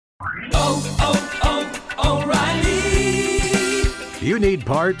O'Reilly! You need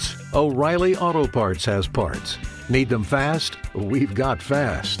parts? O'Reilly Auto Parts has parts. Need them fast? We've got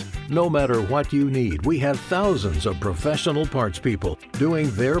fast. No matter what you need, we have thousands of professional parts people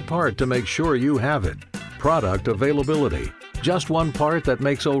doing their part to make sure you have it. Product availability. Just one part that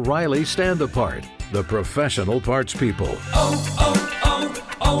makes O'Reilly stand apart. The professional parts people.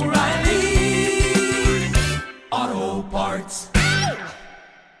 O'Reilly Auto Parts.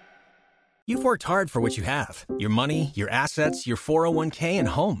 You've worked hard for what you have. Your money, your assets, your 401k, and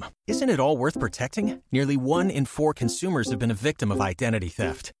home. Isn't it all worth protecting? Nearly 1 in 4 consumers have been a victim of identity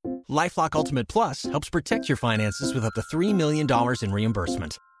theft. LifeLock Ultimate Plus helps protect your finances with up to $3 million in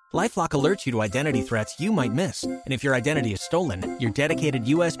reimbursement. LifeLock alerts you to identity threats you might miss. And if your identity is stolen, your dedicated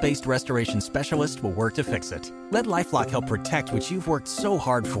U.S.-based restoration specialist will work to fix it. Let LifeLock help protect what you've worked so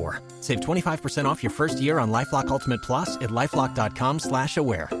hard for. Save 25% off your first year on LifeLock Ultimate Plus at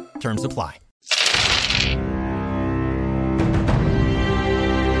LifeLock.com/aware. Terms apply.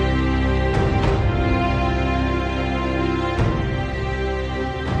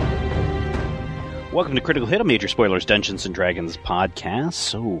 Welcome to Critical Hit, a Major Spoilers Dungeons & Dragons podcast.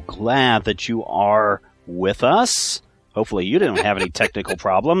 So glad that you are with us. Hopefully you didn't have any technical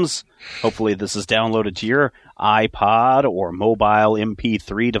problems. Hopefully this is downloaded to your iPod or mobile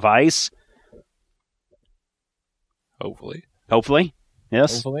MP3 device. Hopefully.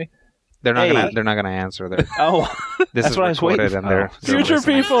 Yes? Hopefully. They're not gonna answer their. Oh, This that's is what I was waiting recorded for. and they're Future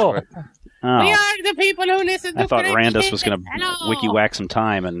listening people! to it. Oh. We are the people who listen to I thought Critical Randus Hit. was going to Hello. wiki-whack some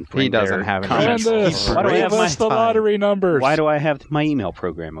time and bring He doesn't their have any comments. Randus, Why do I have give my us the lottery numbers. Why do I have my email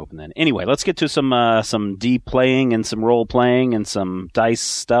program open then? Anyway, let's get to some deep playing and some role playing and some dice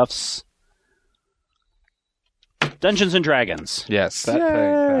stuffs. Dungeons and Dragons. Yes,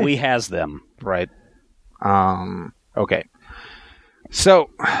 That thing. We has them. right. Okay.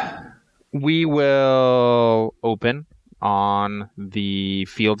 So we will open on the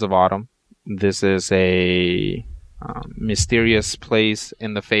Fields of Autumn. This is a mysterious place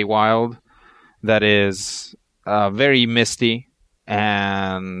in the Feywild that is very misty,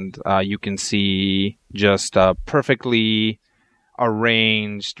 and you can see just perfectly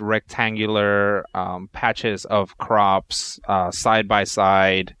arranged rectangular patches of crops side by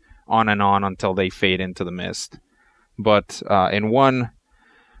side, on and on until they fade into the mist. But in one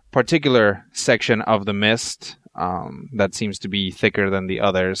particular section of the mist that seems to be thicker than the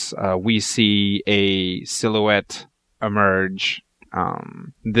others, we see a silhouette emerge.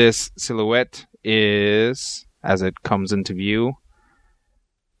 This silhouette is, as it comes into view,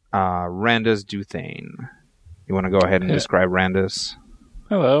 Randus Duthane. You want to go ahead and describe Randus?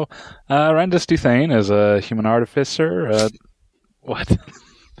 Hello. Randus Duthane is a human artificer. What?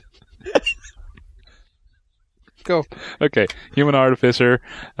 Go. Okay, human artificer.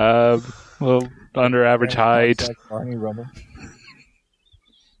 Well, under average height.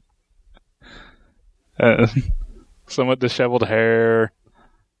 Somewhat disheveled hair.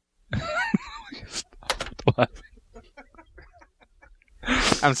 Stop laughing.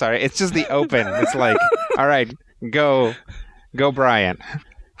 I'm sorry. It's just the open. It's like, all right, go, Brian.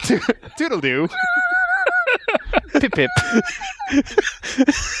 Toodle-doo. Pip-pip.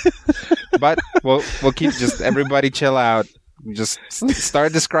 But we'll keep just everybody chill out. Just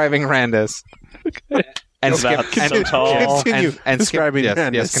start describing Randus. And skip. About so tall. Continue and describing skip,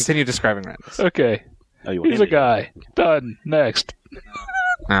 Randus. Yes, continue describing Randus. Okay, Oh, you want he's him a to- guy. Done. Next.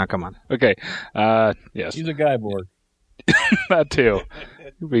 Come on. Okay. Yes. He's a guy board. That too.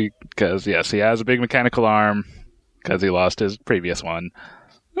 Because, yes, he has a big mechanical arm because he lost his previous one.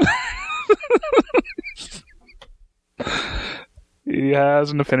 He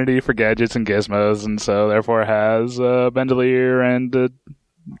has an affinity for gadgets and gizmos, and so therefore has a bandolier and a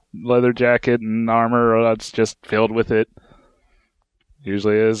leather jacket and armor that's just filled with it.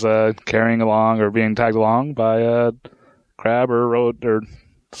 Usually is carrying along or being tagged along by a crab or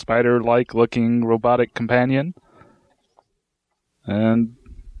spider-like looking robotic companion. And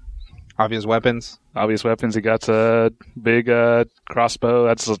Obvious weapons. he got a big crossbow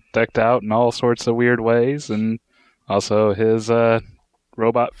that's decked out in all sorts of weird ways, and also his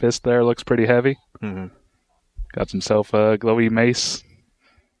robot fist there looks pretty heavy. Mm-hmm. Got himself a glowy mace.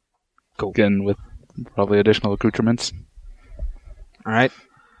 Cool. Again, with probably additional accoutrements. All right.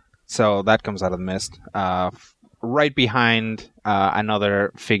 So that comes out of the mist. Right behind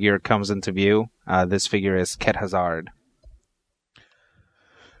another figure comes into view. This figure is Ket Hazard.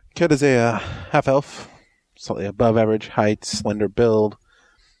 Ked is a half-elf, slightly above average height, slender build,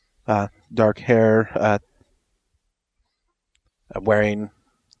 dark hair, wearing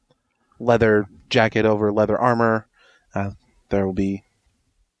leather jacket over leather armor. There will be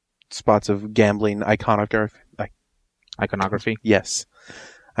spots of gambling iconography. Iconography? Yes.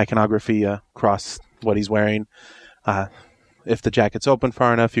 Iconography across what he's wearing. If the jacket's open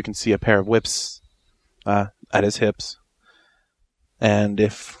far enough, you can see a pair of whips at his hips. And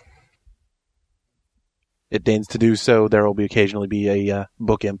if it deigns to do so, there will occasionally be a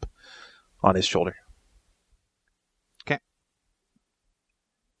book imp on his shoulder. Okay.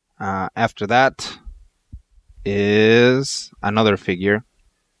 After that is another figure.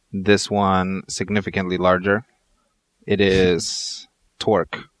 This one significantly larger. It is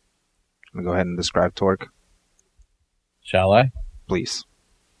Torque. I'm going to go ahead and describe Torque. Shall I? Please.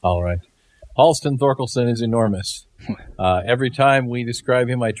 All right. Halston Thorkelson is enormous. Every time we describe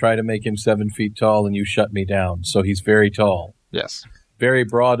him, I try to make him 7 feet tall, and you shut me down. So he's very tall. Yes. Very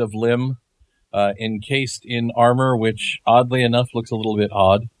broad of limb, encased in armor, which oddly enough looks a little bit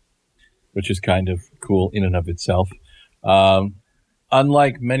odd, which is kind of cool in and of itself.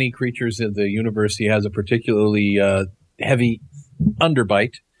 Unlike many creatures in the universe, he has a particularly heavy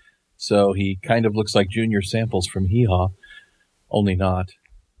underbite, so he kind of looks like Junior Samples from Hee-Haw, only not.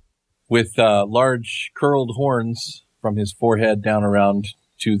 With large curled horns from his forehead down around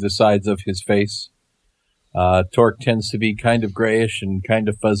to the sides of his face. Torque tends to be kind of grayish and kind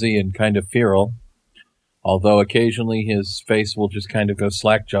of fuzzy and kind of feral, although occasionally his face will just kind of go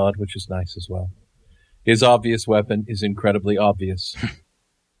slack-jawed, which is nice as well. His obvious weapon is incredibly obvious.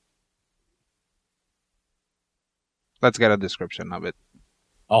 Let's get a description of it.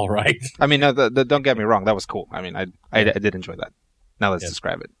 All right. I mean, don't get me wrong. That was cool. I mean, I did enjoy that. Now let's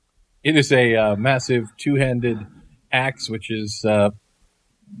describe it. It is a massive two-handed axe, which is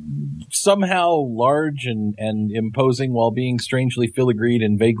somehow large and imposing while being strangely filigreed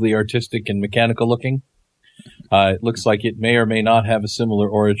and vaguely artistic and mechanical looking. It looks like it may or may not have a similar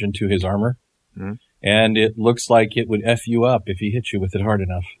origin to his armor. Mm-hmm. And it looks like it would F you up if he hit you with it hard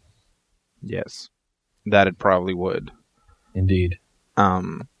enough. Yes. That it probably would. Indeed.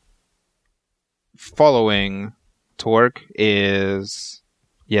 Following Torque is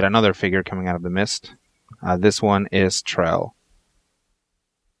yet another figure coming out of the mist. This one is Trell.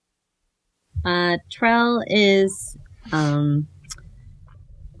 Trell is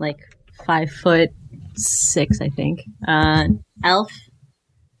like 5'6", I think. Elf.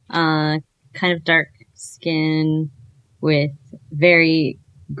 Kind of dark skin with very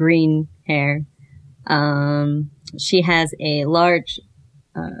green hair. She has a large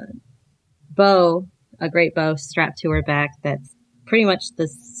bow, a great bow strapped to her back that's pretty much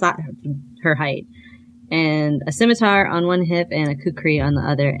her height. And a scimitar on one hip and a kukri on the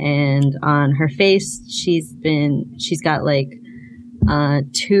other. And on her face, she's got like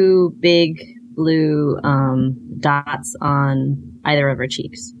 2 big blue dots on either of her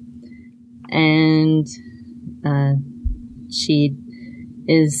cheeks. And she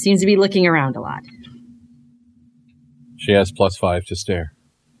seems to be looking around a lot. She has +5 to stare.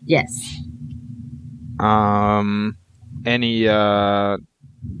 Yes. Any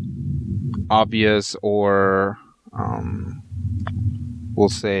obvious or we'll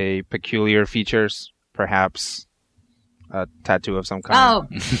say peculiar features? Perhaps a tattoo of some kind. Oh,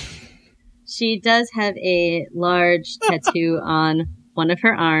 she does have a large tattoo on one of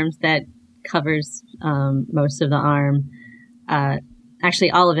her arms that covers most of the arm.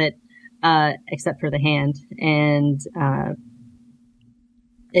 Actually, all of it, except for the hand. And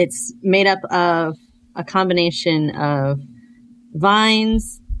it's made up of a combination of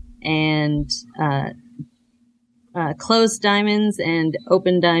vines and closed diamonds and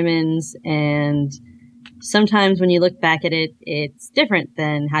open diamonds. And sometimes when you look back at it, it's different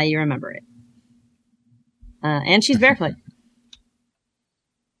than how you remember it. And she's barefoot.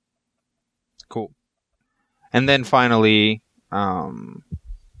 Cool. And then finally, one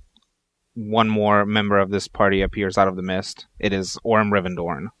more member of this party appears out of the mist. It is Orm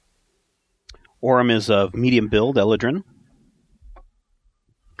Rivendorn. Orm is of medium build, Eladrin.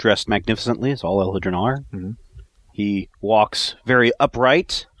 Dressed magnificently, as all Eladrin are. Mm-hmm. He walks very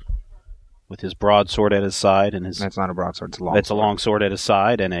upright, with his broadsword at his side. And his That's not a broadsword, it's a long It's sword. A long sword at his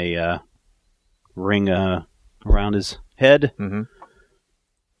side, and a ring around his head. Mm-hmm.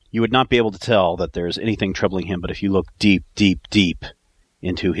 You would not be able to tell that there's anything troubling him, but if you look deep, deep, deep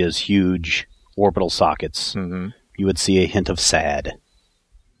into his huge orbital sockets, mm-hmm. you would see a hint of sad.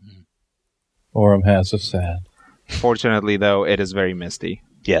 Orm has a sad. Fortunately, though, it is very misty.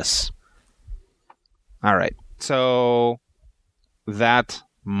 Yes. All right. So that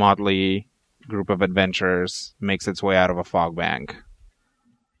motley group of adventurers makes its way out of a fog bank.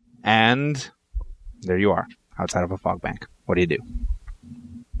 And there you are, outside of a fog bank. What do you do?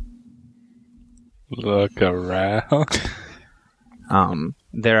 Look around.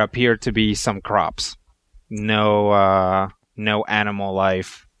 there appear to be some crops. No animal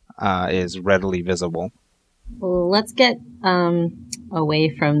life is readily visible. Well, let's get away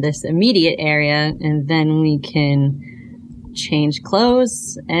from this immediate area, and then we can change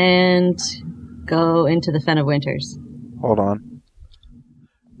clothes and go into the Fen of Winters. Hold on.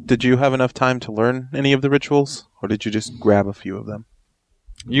 Did you have enough time to learn any of the rituals, or did you just grab a few of them?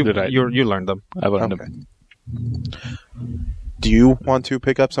 You learned them. I learned Okay. Do you want to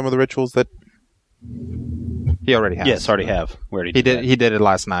pick up some of the rituals that... He already has. Yes, already have. Where He did it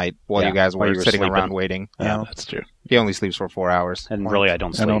last night while Yeah, you guys while were you were sitting sleeping. around waiting. Yeah. Oh. That's true. He only sleeps for 4 hours. And really, I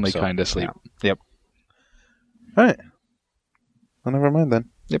don't sleep. And only so- kind of sleep. Yep. All right. Well, never mind then.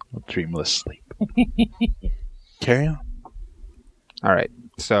 Dreamless sleep. Carry on. All right.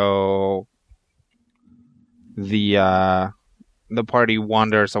 So the party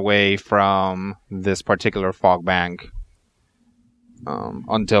wanders away from this particular fog bank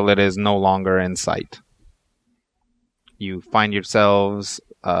until it is no longer in sight. You find yourselves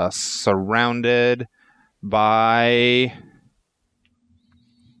surrounded by,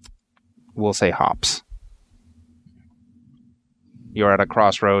 we'll say, hops. You're at a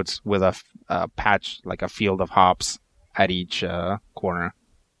crossroads with a patch, like a field of hops at each corner.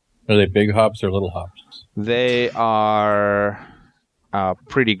 Are they big hops or little hops? They are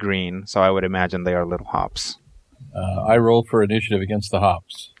pretty green, so I would imagine they are little hops. I roll for initiative against the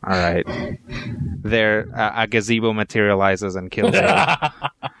hops. All right. There, a gazebo materializes and kills you.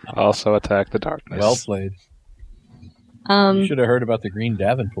 Also attack the darkness. Well played. You should have heard about the green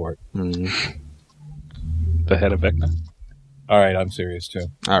Davenport. Mhm. The head of Vecna. All right, I'm serious too.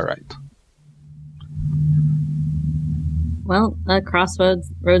 All right. Well, Crossroads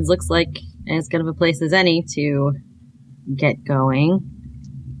looks like as good of a place as any to get going.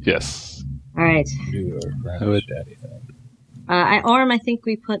 Yes. All right. Do your I would- daddy thing. I think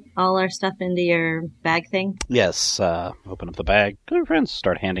we put all our stuff into your bag thing. Yes, open up the bag. Good friends,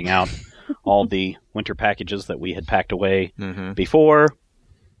 start handing out all the winter packages that we had packed away Mm-hmm. before,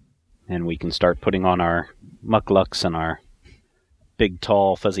 and we can start putting on our mucklucks and our big,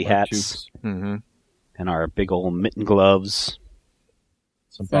 tall, fuzzy Our hats tubes, Mm-hmm. and our big old mitten gloves.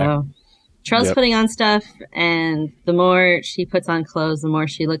 some back. So Charles Yep. putting on stuff, and the more she puts on clothes, the more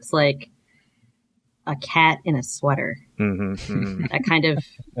she looks like a cat in a sweater. Mm-hmm. That kind of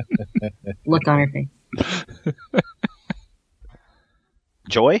look on her face.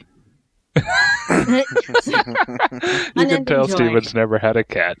 Joy? You can Unending tell joy. Steven's never had a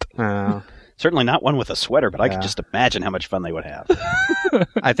cat. Certainly not one with a sweater, but I Yeah. could just imagine how much fun they would have.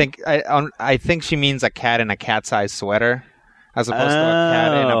 I think she means a cat in a cat-sized sweater, as opposed to a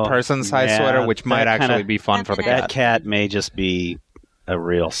cat in a Oh, person-sized yeah, sweater, which might that kinda- actually be fun for the That cat. cat may just be a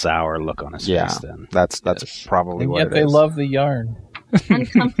real sour look on his Yeah, face then. that's Yes. probably And what yet it they is. love the yarn.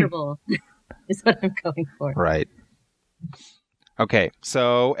 Uncomfortable is what I'm going for. Right. Okay,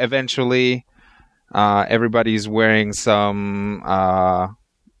 so eventually, everybody's wearing some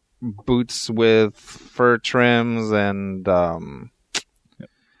boots with fur trims and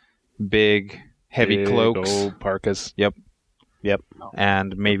big, heavy Big cloaks. old parkas. Yep.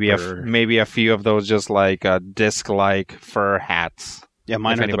 And maybe Fur. maybe a few of those just like disc-like fur hats. Yeah,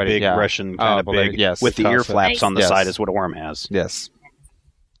 mine If are anybody- the big yeah. Russian kind of well, there- big, yes, with the ear Cossack. flaps on the Yes. side is what Orm has. Yes.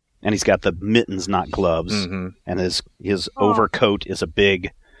 And he's got the mittens, not gloves. Mm-hmm. And his overcoat is a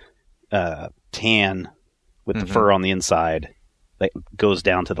big tan with the Mhm. fur on the inside that goes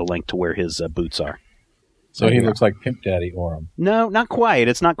down to the length to where his boots are. So he looks like Pimp Daddy Orem. No, not quite.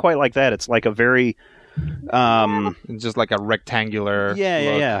 It's not quite like that. It's like a very... Just like a rectangular. look.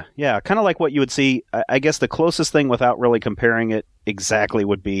 Yeah. Kind of like what you would see. I guess the closest thing, without really comparing it exactly,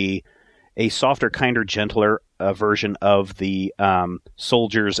 would be a softer, kinder, gentler version of the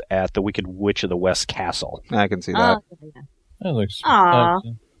soldiers at the Wicked Witch of the West castle. I can see that. Oh, yeah. That looks Aw.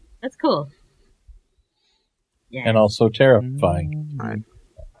 That's cool. Yeah. and also terrifying.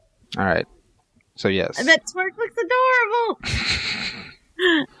 All right. So yes. I bet Twerk looks adorable.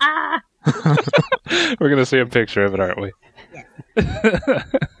 Ah. We're going to see a picture of it, aren't we?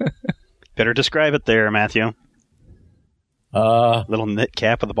 Better describe it there, Matthew. Little knit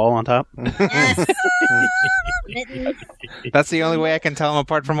cap with a ball on top. Yes. Mittens, That's the only way I can tell them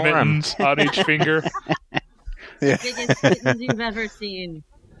apart from Orem. Mittens on each finger. biggest mittens you've ever seen.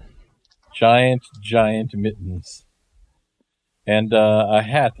 Giant mittens. And a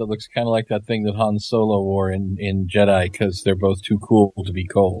hat that looks kind of like that thing that Han Solo wore in Jedi, because they're both too cool to be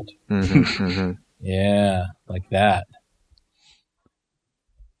cold. Yeah, like that.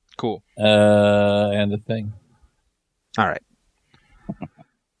 Cool. And a thing. All right.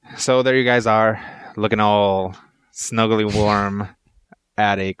 So there you guys are, looking all snuggly warm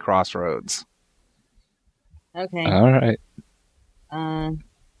at a crossroads. Okay. All right.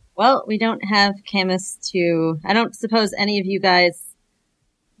 Well, we don't have Camus to... I don't suppose any of you guys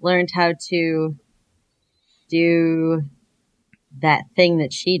learned how to do that thing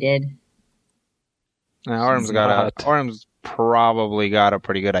that she did. Now, Orm's probably got a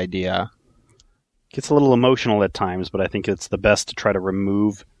pretty good idea. Gets a little emotional at times, but I think it's the best to try to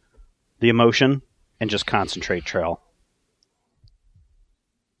remove the emotion and just concentrate, Trail.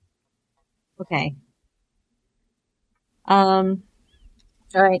 Okay. All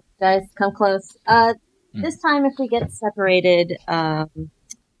right, guys, come close. This time, if we get separated, why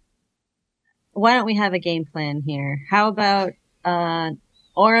don't we have a game plan here? How about,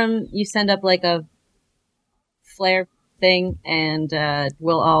 Orem, you send up like a flare thing, and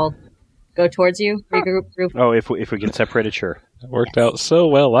we'll all go towards you, regroup. Oh, if we get separated, sure. It worked out so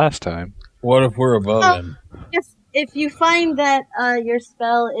well last time. What if we're above him? If you find that your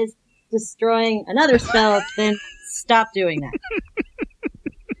spell is destroying another spell, then stop doing that.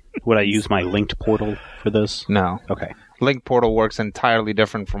 Would I use my linked portal for this? No. Okay. Link portal works entirely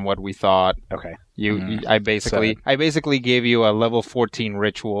different from what we thought. Okay. I basically gave you a level 14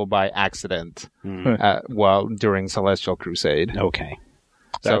 ritual by accident. During Celestial Crusade. Okay.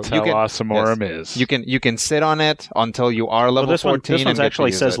 That's how awesome Orem is. You can sit on it until you are level 14. This one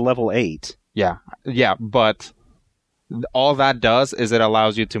actually says level 8. Yeah, but all that does is it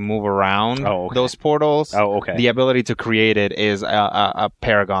allows you to move around those portals. Oh, okay. The ability to create it is a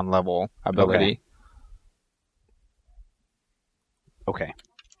Paragon level ability. Okay.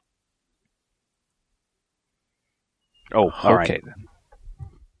 Oh, all right. Okay.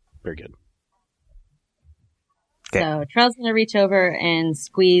 Very good. So Trell's gonna reach over and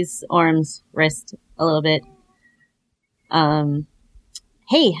squeeze Orm's wrist a little bit.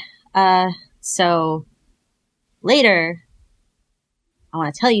 Hey, so later, I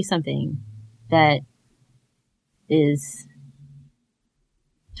want to tell you something that is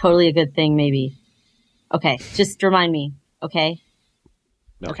totally a good thing, maybe. Okay, just remind me, okay?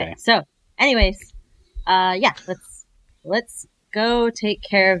 Okay. So, anyways, let's go take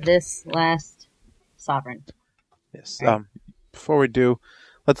care of this last sovereign. Yes. Before we do,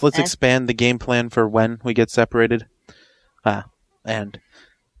 let's expand the game plan for when we get separated. And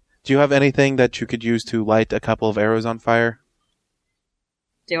do you have anything that you could use to light a couple of arrows on fire?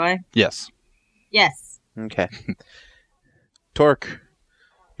 Do I? Yes. Yes. Okay. Torque,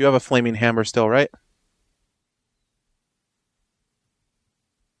 you have a flaming hammer still, right?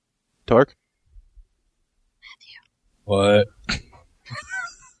 Torque? What?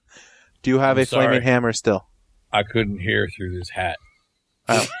 Do you have I'm a flaming hammer still? I couldn't hear through this hat.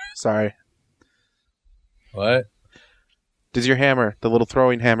 Oh, sorry. What? Does your hammer, the little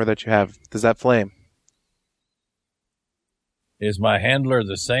throwing hammer that you have, does that flame? Is my handler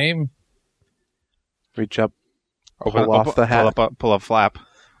the same? Reach up, pull off the hat. Pull a flap.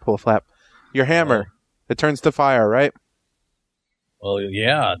 Pull a flap. Your hammer, it turns to fire, right? Well,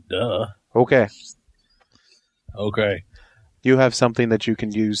 yeah, duh. Okay. Okay. You have something that you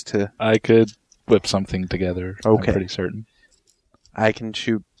can use to... I could whip something together. Okay. I'm pretty certain. I can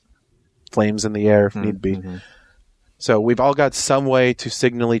shoot flames in the air if need be. So we've all got some way to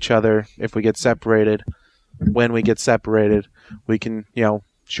signal each other if we get separated. When we get separated, we can,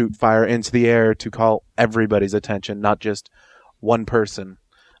 shoot fire into the air to call everybody's attention, not just one person.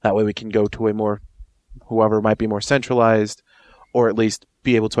 That way we can go to whoever might be more centralized, or at least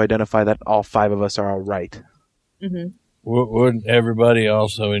be able to identify that all 5 of us are all right. Mm-hmm. Wouldn't everybody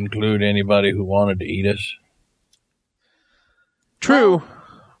also include anybody who wanted to eat us? True. Well,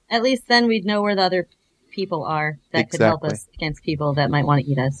 at least then we'd know where the other people are that could help us against people that might want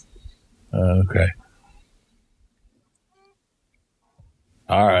to eat us. Okay.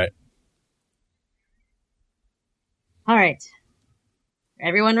 All right. All right.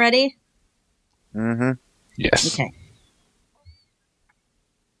 Everyone ready? Mm-hmm. Yes. Okay.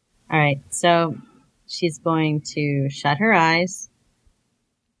 All right. So she's going to shut her eyes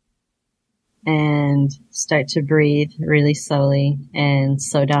and start to breathe really slowly and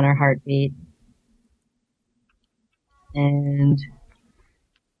slow down her heartbeat. And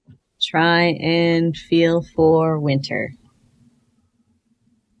try and feel for winter.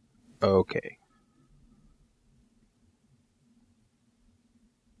 Okay.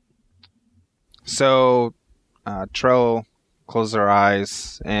 So, Trell closes her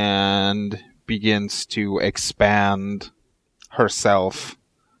eyes and begins to expand herself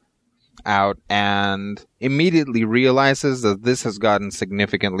out and immediately realizes that this has gotten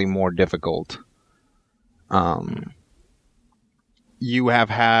significantly more difficult. You have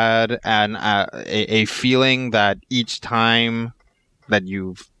had a feeling that each time that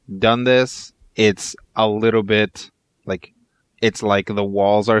you've done this, it's a little bit like it's like the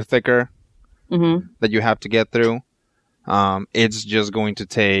walls are thicker that you have to get through. It's just going to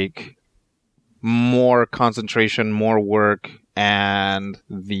take more concentration, more work, and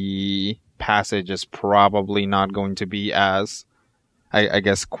the passage is probably not going to be as, I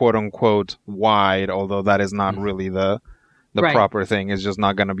guess, quote unquote, wide, although that is not really the Right. proper thing. It's just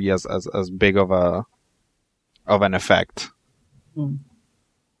not going to be as big of an effect.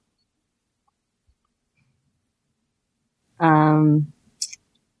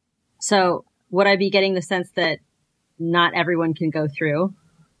 So would I be getting the sense that not everyone can go through?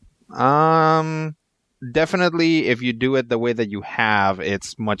 Definitely, if you do it the way that you have,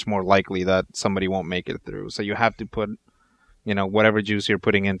 it's much more likely that somebody won't make it through. So you have to put, whatever juice you're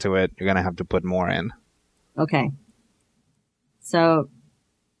putting into it, you're going to have to put more in. Okay. So,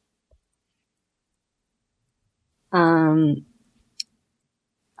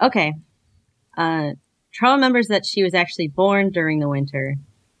 okay. Trial remembers that she was actually born during the winter.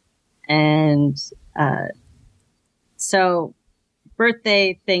 And, so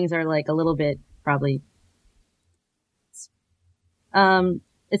birthday things are like a little bit probably,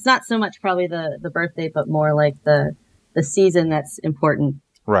 it's not so much probably the birthday, but more like the season that's important.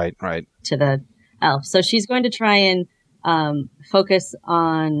 Right. To the elf. So she's going to try and, focus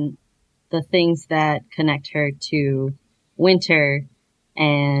on the things that connect her to winter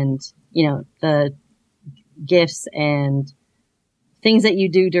and, the gifts and things that you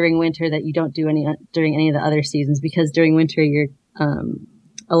do during winter that you don't do during any of the other seasons, because during winter you're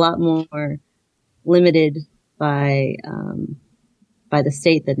a lot more limited by the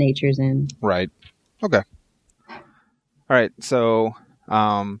state that nature's in. Right. Okay. All right. So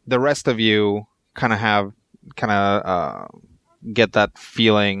the rest of you kind of get that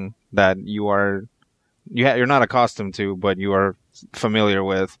feeling that you're not accustomed to, but you are familiar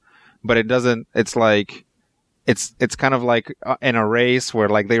with. But it doesn't. It's like. It's kind of like in a race where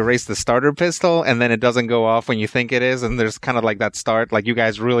like they race the starter pistol and then it doesn't go off when you think it is, and there's kind of like that start, like you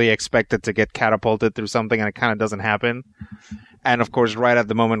guys really expect it to get catapulted through something and it kind of doesn't happen. And of course, right at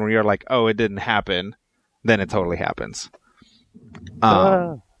the moment where you're like, oh, it didn't happen, then it totally happens.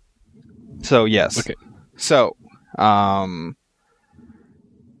 So yes. Okay. So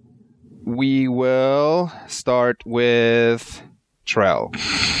we will start with Trell.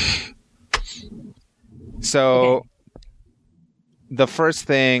 So, the first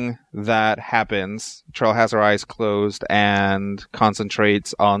thing that happens, Trell has her eyes closed and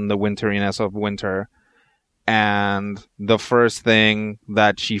concentrates on the winteriness of winter. And the first thing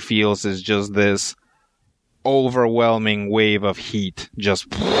that she feels is just this overwhelming wave of heat just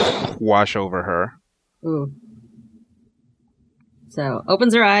wash over her. Ooh. So,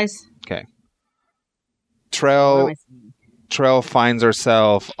 opens her eyes. Okay. What am I seeing? Trell finds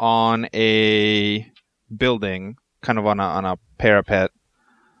herself on a building, kind of on a parapet,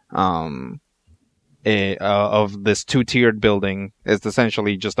 of this 2-tiered building. It's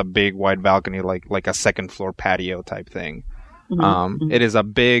essentially just a big wide balcony, like a second floor patio type thing. It is a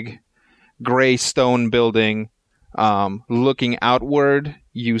big gray stone building. Looking outward,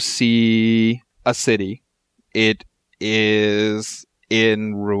 you see a city. It is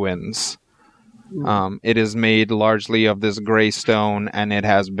in ruins. It is made largely of this gray stone, and it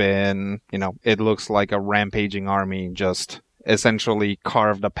has been, it looks like a rampaging army just essentially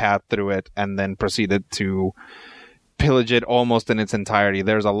carved a path through it and then proceeded to pillage it almost in its entirety.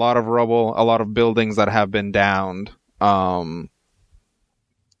 There's a lot of rubble, a lot of buildings that have been downed. Over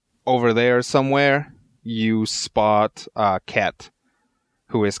there somewhere, you spot Ket,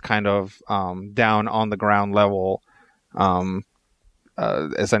 who is kind of down on the ground level,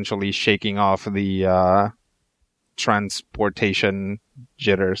 essentially shaking off the transportation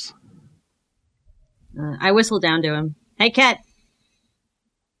jitters. I whistle down to him. Hey, Ket!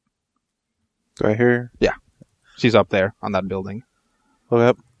 Do I hear? Yeah. She's up there on that building. Look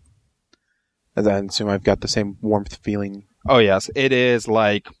up. And then assume I've got the same warmth feeling. Oh, yes. It is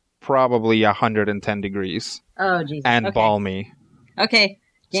like probably 110 degrees. Oh, Jesus. And okay. balmy. Okay.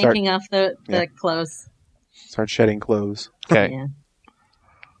 Yanking off the clothes. Start shedding clothes. Okay. Yeah.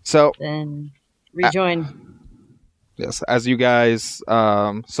 So, Then rejoin. yes, as you guys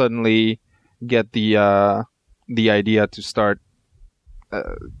suddenly get the idea to start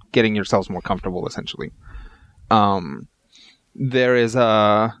getting yourselves more comfortable, essentially. There is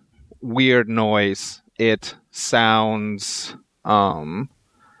a weird noise. It sounds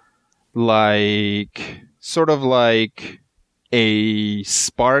like sort of like a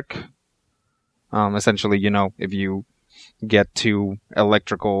spark. Essentially, if you get two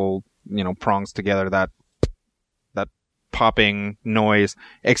electrical, prongs together, that popping noise,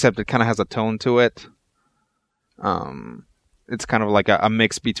 except it kind of has a tone to it. It's kind of like a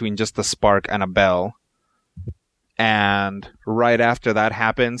mix between just a spark and a bell. And right after that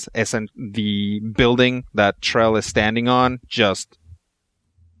happens, the building that Trell is standing on just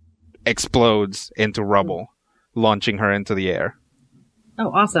explodes into rubble, launching her into the air.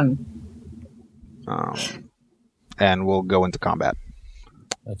 Oh, awesome. And we'll go into combat.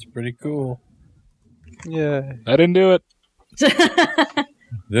 That's pretty cool. Yeah. I didn't do it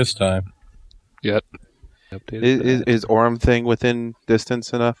This time. yet. Is Orem thing within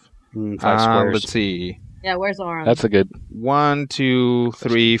distance enough? 5 squares. Let's see. Yeah, where's Oram? That's a good. 1, 2,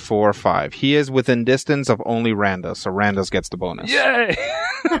 3, 4, 5. He is within distance of only Randa, so Randa's gets the bonus. Yay!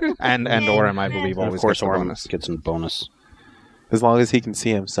 And Orem, I believe, And always of course, gets the Orem bonus. gets a bonus. As long as he can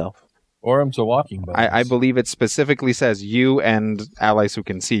see himself. Orem's a walking bonus. I believe it specifically says you and allies who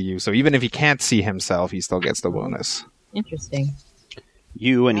can see you, so even if he can't see himself, he still gets the bonus. Interesting.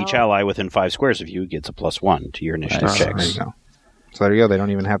 You and each Oh. ally within 5 squares of you gets a +1 to your initiative Nice. There you checks. go. So there you go. They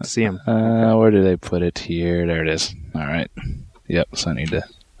don't even have to see him. Where did they put it here? There it is. All right. Yep. So I need to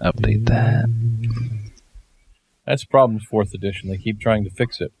update that. That's problems 4th edition. They keep trying to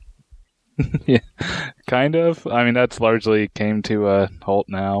fix it. Yeah, kind of. I mean, that's largely came to a halt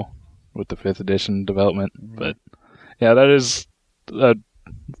now with the 5th edition development. But yeah, that is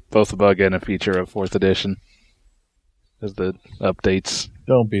both a bug and a feature of 4th edition. Is the updates.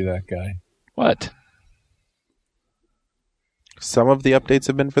 Don't be that guy. What? Some of the updates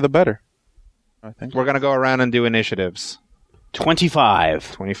have been for the better, I think. We're going to go around and do initiatives.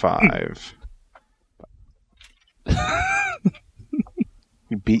 25. 25.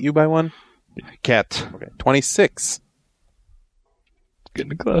 He beat you by one? Ket. Okay. 26.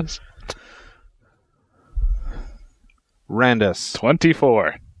 Getting close. Randus.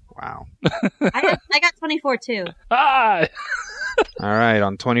 24. Wow. I got 24 too. Ah! All right,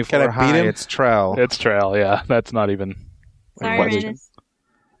 on 24 Can I beat high, him? it's Trell. It's Trail, yeah. That's not even... Sorry, What? Randus.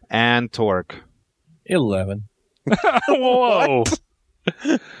 And Torque. 11. Whoa!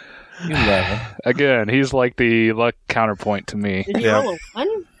 11. Again, he's like the luck counterpoint to me. Did you Yeah. roll a 1?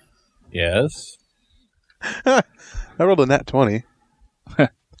 Yes. I rolled a nat 20.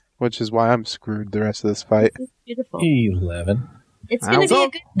 Which is why I'm screwed the rest of this fight. This is beautiful. 11. It's going to be a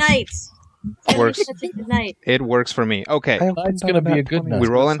good night. It's gonna Works. be such a good night. It works for me. Okay. It's gonna be a good night. We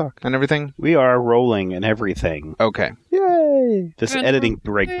rolling and everything? We are rolling and everything. Okay. Yay! This editing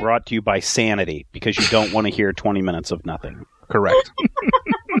break brought to you by Sanity, because you don't want to hear 20 minutes of nothing. Correct.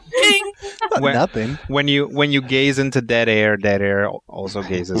 when, Nothing. when you gaze into dead air also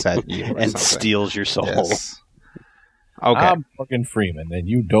gazes at you. or And something. steals your soul. Yes. Okay. I'm Morgan Freeman, and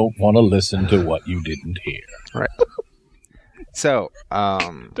you don't want to listen to what you didn't hear. So,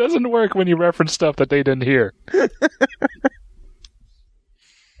 Doesn't work when you reference stuff that they didn't hear.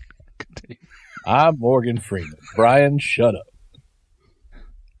 I'm Morgan Freeman. Brian, shut up.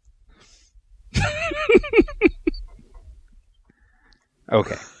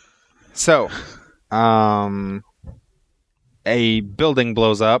 okay. So, a building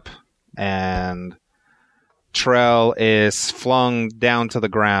blows up, and Trell is flung down to the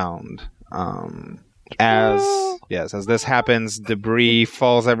ground. As this happens, debris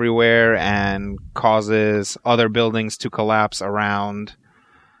falls everywhere and causes other buildings to collapse around,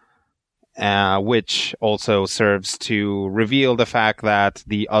 which also serves to reveal the fact that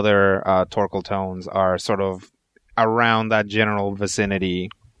the other Torkel tones are sort of around that general vicinity,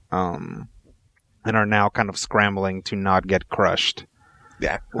 and are now kind of scrambling to not get crushed.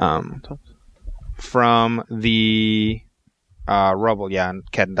 Yeah. From the rubble, and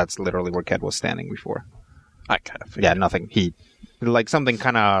Ked, that's literally where Ked was standing before. I kind of Yeah, nothing. Something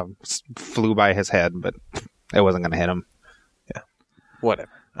kind of flew by his head, but it wasn't going to hit him.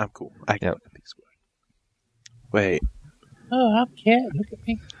 Whatever. I'm cool. I can Yep. let these go. Wait. Oh, I'm cat. Look at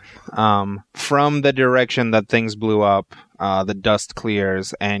me. From the direction that things blew up, the dust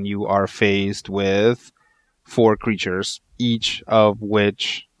clears, and you are faced with 4 creatures, each of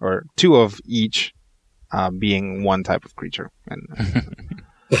which, or 2 of each, being one type of creature. And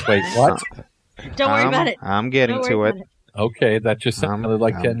Wait, what? Don't worry about it. I'm getting Don't to worry it. about Okay, that just sounded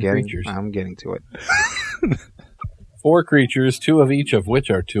like 10 creatures. I'm getting to it. 4 creatures, 2 of each of which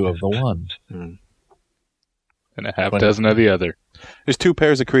are 2 of the one. And a half dozen of the other. There's 2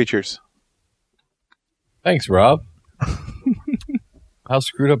 pairs of creatures. Thanks, Rob. How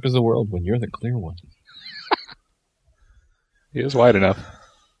screwed up is the world when you're the clear one? He is wide enough.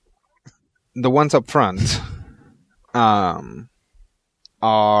 The ones up front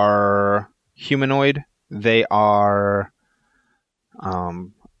are humanoid. They are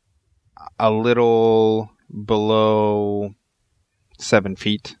a little below 7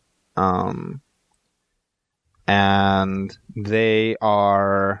 feet. And they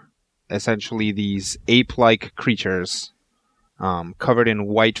are essentially these ape-like creatures covered in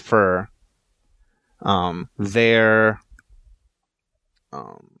white fur.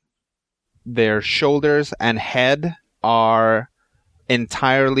 Their shoulders and head are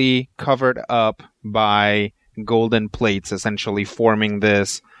entirely covered up by golden plates, essentially forming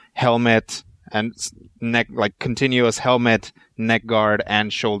this helmet and neck, like continuous helmet, neck guard,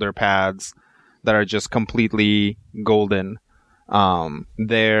 and shoulder pads that are just completely golden.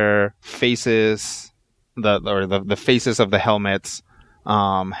 Their faces, the faces of the helmets,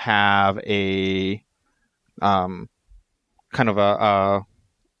 have a kind of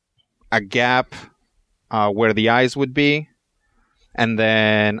a gap where the eyes would be, and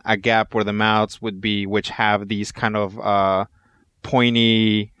then a gap where the mouths would be, which have these kind of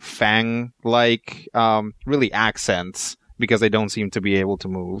pointy fang-like really accents because they don't seem to be able to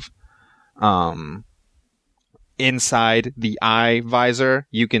move. Inside the eye visor,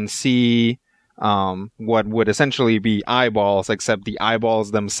 you can see what would essentially be eyeballs, except the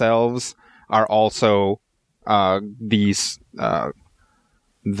eyeballs themselves are also a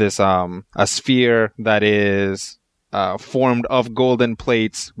sphere that is formed of golden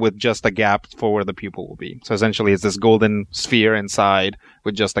plates with just a gap for where the pupil will be. So essentially it's this golden sphere inside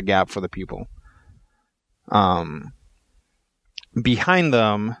with just a gap for the pupil. Behind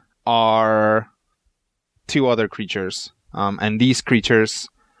them are two other creatures. And these creatures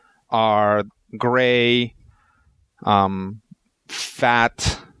are gray,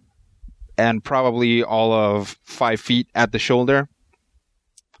 fat, and probably all of 5 feet at the shoulder,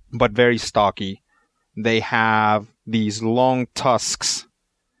 but very stocky. They have these long tusks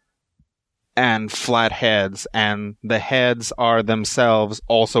and flat heads, and the heads are themselves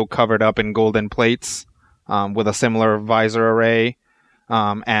also covered up in golden plates with a similar visor array.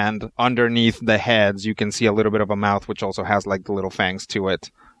 And underneath the heads, you can see a little bit of a mouth, which also has like the little fangs to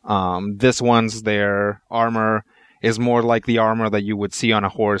it. This one's, their armor is more like the armor that you would see on a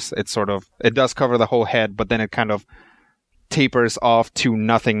horse. It does cover the whole head, but then it kind of tapers off to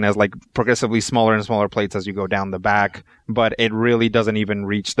nothingness, like progressively smaller and smaller plates as you go down the back, but it really doesn't even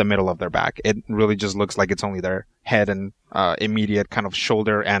reach the middle of their back. It really just looks like it's only their head and immediate kind of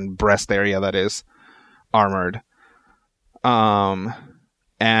shoulder and breast area that is armored. And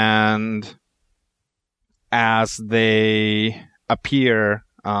as they appear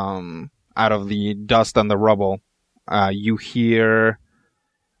out of the dust and the rubble, you hear,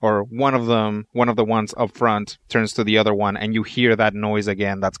 or one of the ones up front turns to the other one, and you hear that noise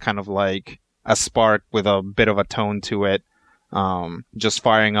again. That's kind of like a spark with a bit of a tone to it, just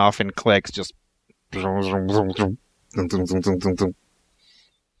firing off in clicks, just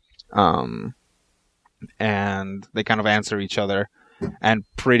and they kind of answer each other, and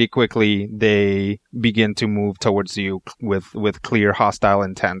pretty quickly they begin to move towards you with clear hostile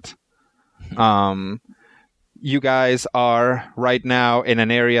intent. You guys are right now in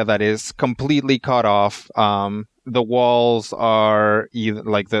an area that is completely cut off. The walls are either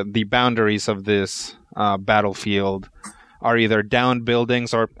like the boundaries of this battlefield are either down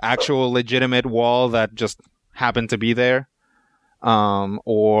buildings or actual legitimate wall that just happened to be there,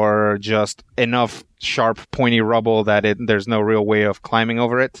 or just enough sharp, pointy rubble that there's no real way of climbing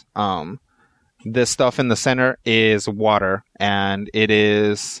over it. This stuff in the center is water, and it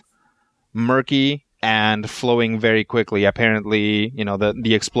is murky and flowing very quickly. Apparently,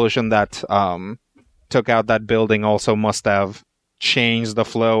 the explosion that took out that building also must have changed the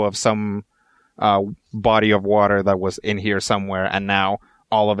flow of some body of water that was in here somewhere, and now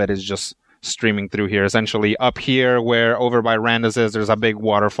all of it is just streaming through here. Essentially, up here, where over by Randus is, there's a big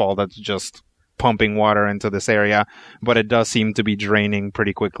waterfall that's just pumping water into this area, but it does seem to be draining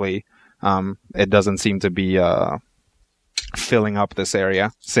pretty quickly. It doesn't seem to be filling up this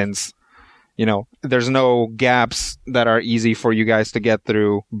area, since there's no gaps that are easy for you guys to get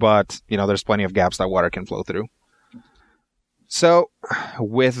through, but, there's plenty of gaps that water can flow through. So,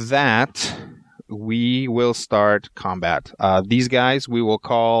 with that, we will start combat. These guys we will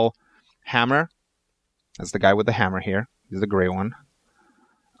call Hammer. That's the guy with the hammer here. He's the gray one.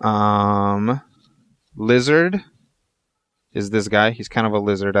 Lizard is this guy. He's kind of a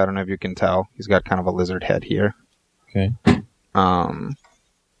lizard. I don't know if you can tell. He's got kind of a lizard head here. Okay.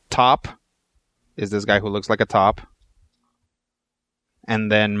 Top is this guy who looks like a top. And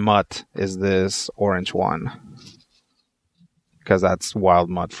then Mutt is this orange one. Because that's Wild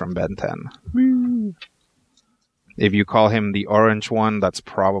Mutt from Ben 10. Woo. If you call him the orange one, that's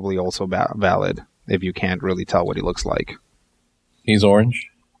probably also valid. If you can't really tell what he looks like. He's orange?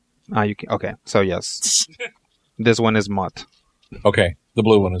 You can, okay, so yes. This one is mutt. Okay, the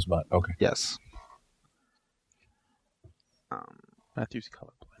blue one is mud. Okay. Yes. Matthew's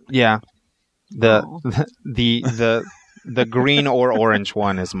colorblind. Yeah. The green or orange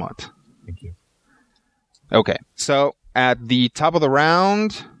one is mutt. Thank you. Okay, so at the top of the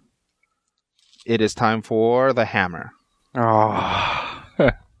round, it is time for the hammer. Oh.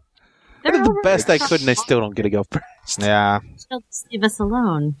 I did the best I could, and I still don't get to go first. Yeah, She'll just leave us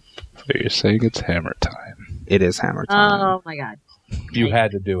alone. So you're saying it's hammer time. it is hammer time. Oh my god. You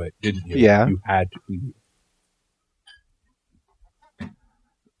had to do it, didn't you? Yeah. You had to. Let's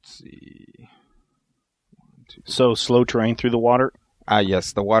see. So slow terrain through the water?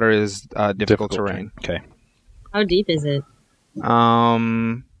 Yes, the water is difficult terrain. Okay. How deep is it?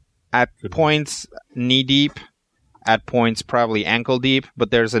 At points knee deep, at points probably ankle deep,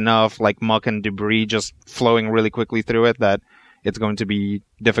 but there's enough like muck and debris just flowing really quickly through it that it's going to be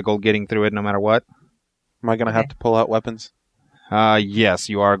difficult getting through it no matter what. Am I going to have to pull out weapons? Yes,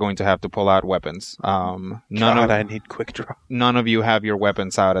 you are going to have to pull out weapons. I need quick draw. None of you have your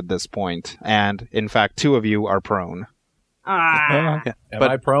weapons out at this point, and in fact, 2 of you are prone. Ah. Yeah. Am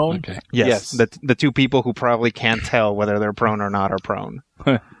I prone? Okay. Yes, the 2 people who probably can't tell whether they're prone or not are prone.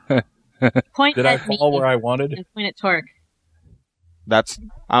 Point Did I at me fall where I wanted? and point at Torque. That's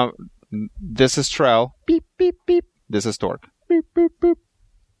this is Trell. Beep beep beep. This is Torque. Beep beep beep.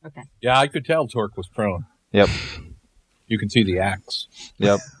 Okay. Yeah, I could tell Torque was prone. Yep. You can see the axe.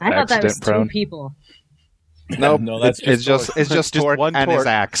 Yep. I thought that was Accident 2 prone. people. Nope. No, that's it's just Torque. it's just Just Torque one and his Torque.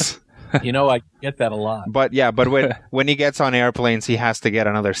 axe. You know, I get that a lot. But when he gets on airplanes, he has to get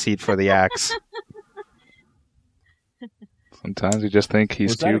another seat for the axe. Sometimes you just think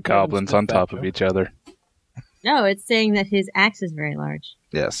he's Was that 2 a goblins Golden on top Smith of joke? each other. No, it's saying that his axe is very large.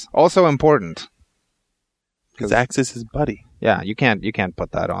 Yes. Also important. His axe is his buddy. Yeah, you can't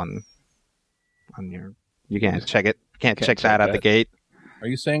put that on your. You can't check it. Can't check check that at the that. gate. Are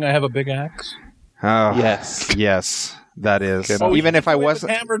you saying I have a big axe? Oh, Yes. yes, that is. Okay. Oh, Even you if I went with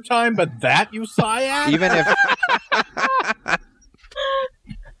wasn't, hammer time, but that you Syac? even if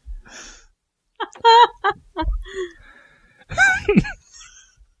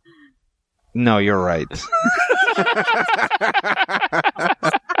no, you're right.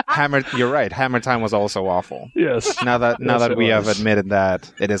 You're right. Hammer time was also awful. Yes. Now that Yes, it we have was. admitted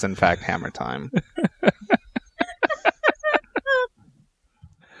that, it is in fact hammer time.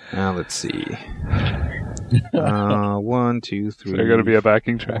 Now let's see. 1, 2, 3. So there got to be a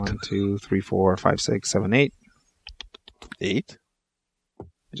backing track. 1, 2, 3, 4, 5, 6, 7, 8. 8?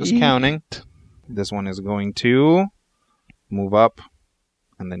 Just counting. This one is going to move up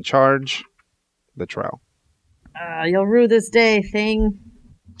and then charge the trail. You'll rue this day, thing.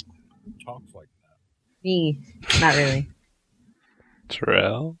 Talks like that. Me. Not really.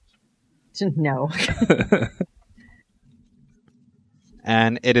 Trell. No.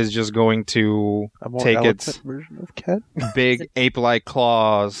 And it is just going to A more take eloquent its version of Cat? big ape-like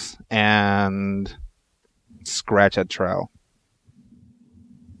claws and scratch at Trell.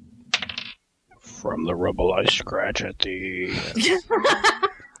 From the rubble I scratch at thee.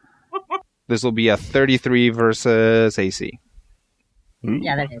 This will be a 33 versus AC.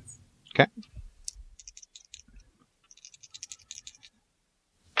 Yeah, that hits. Okay.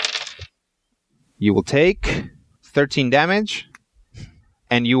 You will take 13 damage,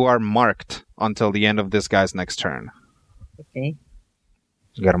 and you are marked until the end of this guy's next turn. Okay.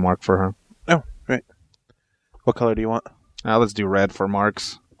 You got a mark for her? Oh, right. What color do you want? Let's do red for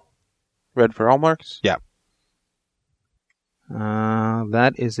marks. Red for all marks? Yeah.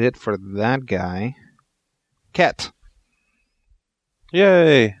 That is it for that guy. Ket.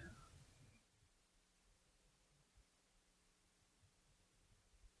 Yay!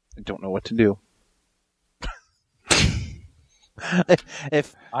 I don't know what to do.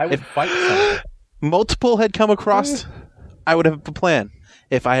 if I would fight something. multiple had come across, I would have a plan.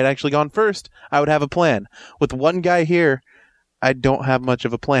 If I had actually gone first, I would have a plan. With one guy here, I don't have much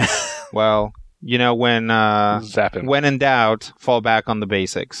of a plan. Well, you know, Zap him. when in doubt, fall back on the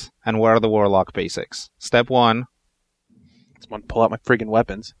basics. And what are the warlock basics? Step 1. Someone pull out my friggin'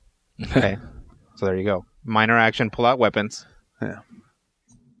 weapons. Okay. So there you go. Minor action, pull out weapons.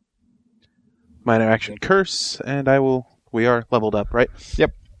 Minor action curse, and we are leveled up, right?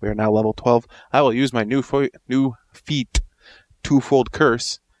 Yep. We are now level 12. I will use my new feat, twofold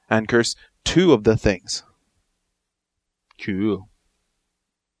curse, and curse 2 of the things. Cool.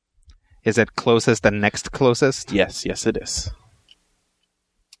 Is it closest and next closest? Yes, it is.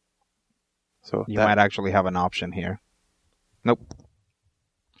 So You might actually have an option here. Nope.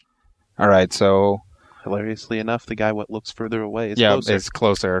 Alright, so hilariously enough, the guy what looks further away is Yeah, closer. it's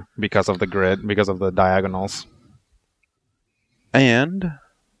closer because of the grid, because of the diagonals. And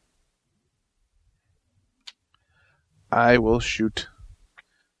I will shoot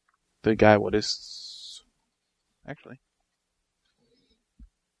the guy what is... Actually...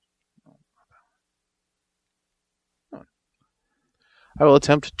 I will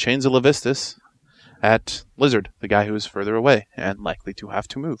attempt Chains of Levistus at Lizard, the guy who is further away and likely to have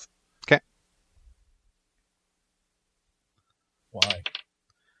to move. Okay. Why?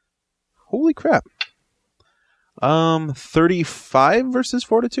 Holy crap. 35 versus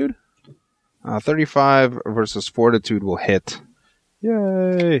Fortitude? 35 versus Fortitude will hit.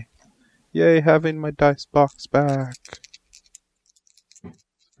 Yay. Yay, having my dice box back.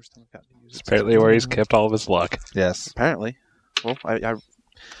 First time I've gotten to use it. Apparently where he's kept all of his luck. Yes. Apparently. Well, I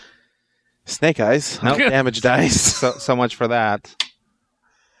Snake Eyes. Nope. Damage dice. So much for that.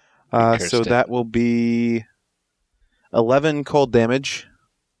 So that will be 11 cold damage.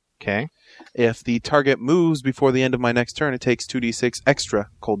 Okay. If the target moves before the end of my next turn, it takes 2d6 extra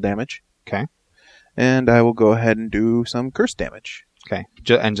cold damage. Okay. And I will go ahead and do some curse damage. Okay.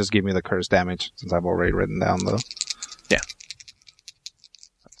 And just give me the curse damage, since I've already written down the... Yeah.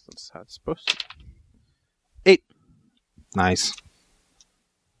 That's how it's supposed to. 8. Nice.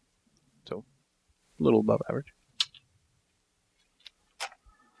 So, a little above average.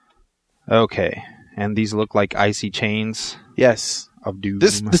 Okay. And these look like icy chains Yes. of doom.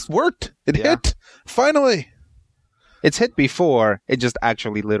 This worked. It Yeah. hit. Finally. It's hit before. It just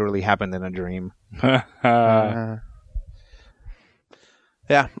actually literally happened in a dream. Yeah.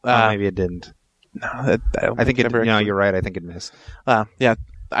 Maybe it didn't. No, I I think it. never actually- You're right. I think it missed. Yeah.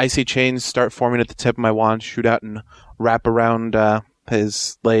 Icy chains start forming at the tip of my wand, shoot out and wrap around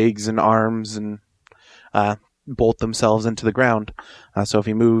his legs and arms and bolt themselves into the ground. So if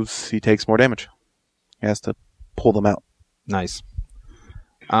he moves, he takes more damage. He has to pull them out. Nice.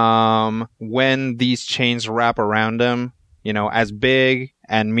 When these chains wrap around him, as big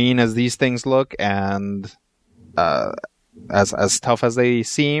and mean as these things look, and as tough as they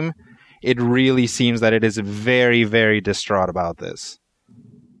seem, it really seems that it is very, very distraught about this.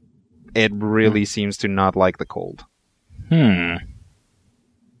 It really seems to not like the cold.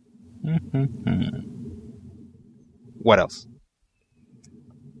 What else?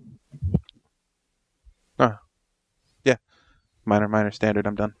 Yeah. Minor, standard.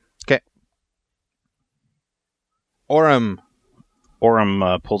 I'm done. Okay. Orem.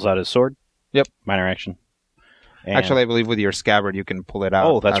 Orem pulls out his sword. Yep. Minor action. And Actually, I believe with your scabbard, you can pull it out.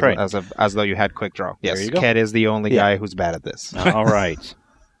 Oh, that's right. As though you had quick draw. There Yes, you go. Ket is the only guy who's bad at this. all right.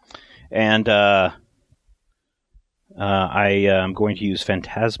 And I am going to use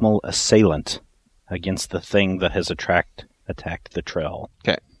Phantasmal Assailant against the thing that has attacked the trail.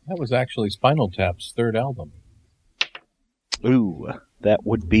 That was actually Spinal Tap's third album. Ooh, that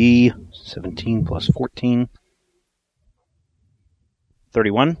would be 17 plus 14.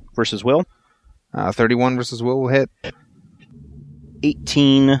 31 versus Will. 31 versus Will hit.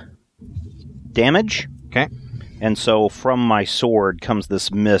 18 damage. Okay. And so from my sword comes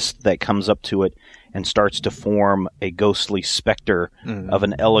this mist that comes up to it and starts to form a ghostly specter of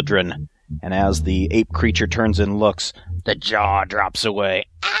an Eladrin. And as the ape creature turns and looks, the jaw drops away.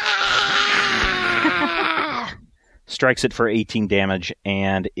 Strikes it for 18 damage,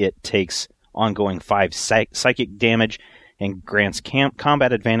 and it takes ongoing 5 psychic damage and grants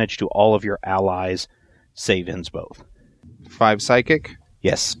combat advantage to all of your allies, save ends both. 5 psychic.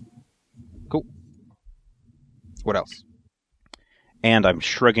 Yes. Cool. What else? And I'm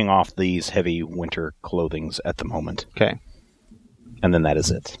shrugging off these heavy winter clothings at the moment. Okay. And then that is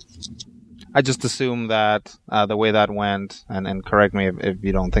it. I just assume that the way that went, and correct me if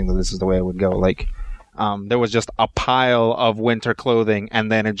you don't think that this is the way it would go, there was just a pile of winter clothing,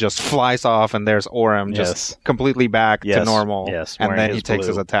 and then it just flies off, and there's Orem just completely back to normal. Yes, and wearing then he his takes blue.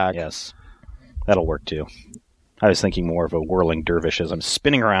 his attack. Yes. That'll work too. I was thinking more of a whirling dervish as I'm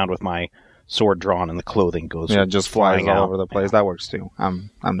spinning around with my sword drawn and the clothing goes Just flies flying all out. over the place. That works too.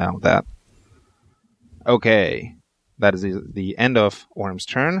 I'm down with that. Okay. That is the end of Orm's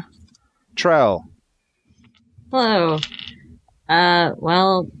turn. Trell. Hello.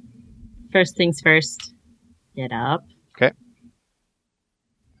 Well, first things first. Get up. Okay.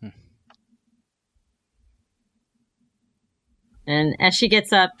 And as she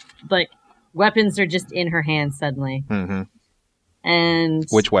gets up, weapons are just in her hands suddenly. Mm-hmm. And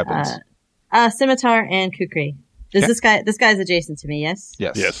Which weapons? Scimitar and Kukri. This guy's adjacent to me, yes?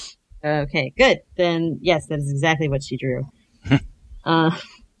 Yes. Okay, good. Then yes, that is exactly what she drew.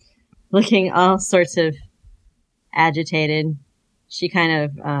 Looking all sorts of agitated, she kind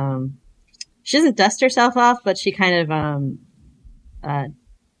of she doesn't dust herself off, but she kind of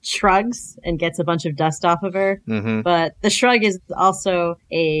shrugs and gets a bunch of dust off of her. Mm-hmm. But the shrug is also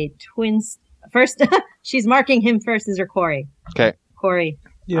a twin. First, she's marking him first as her quarry. Okay. Quarry.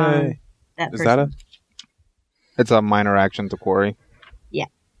 Yay. That Is person. that a... It's a minor action to quarry. Yeah.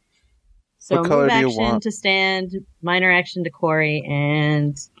 So What color move do you action want? to stand, minor action to quarry,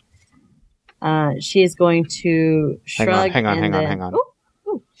 and she is going to shrug. Hang on.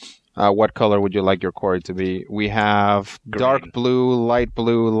 What color would you like your quarry to be? We have dark blue, light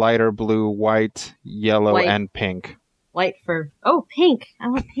blue, lighter blue, white, yellow, White. and pink. White for... Oh, pink. I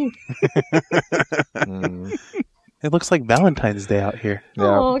want pink. It looks like Valentine's Day out here.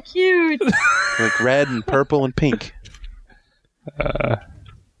 Yeah. Oh, cute. Like red and purple and pink.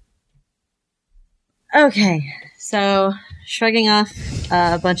 Okay, so shrugging off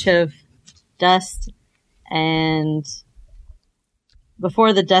a bunch of dust, and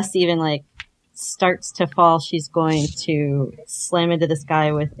before the dust even like starts to fall, she's going to slam into this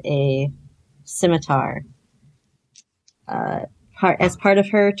guy with a scimitar as part of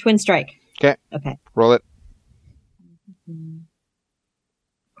her twin strike. Okay. Okay. Roll it.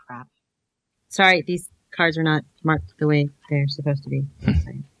 Crap. Sorry, these cards are not marked the way they're supposed to be.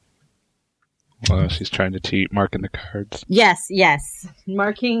 Sorry. Well, she's trying to cheat, marking the cards. Yes.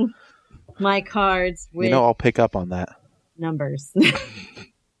 Marking my cards with I'll pick up on that. numbers.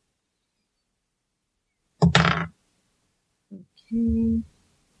 Okay.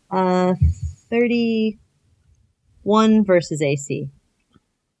 31 versus AC.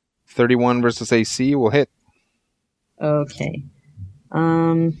 31 versus AC will hit. Okay.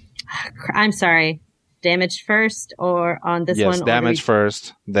 I'm sorry. Damage first or on this one? Yes, or damage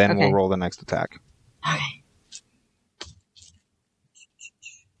first, then Okay. we'll roll the next attack. Okay.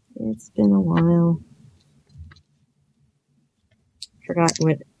 It's been a while. Forgot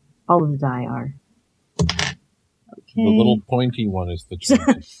what all of the die are. Okay. The little pointy one is the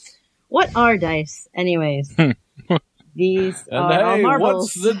trick. What are dice, anyways? These And are all hey,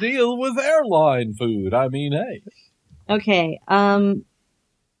 marbles. what's the deal with airline food? I mean, hey. Okay,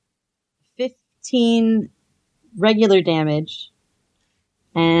 15 regular damage,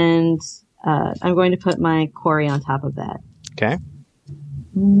 and I'm going to put my quarry on top of that. Okay.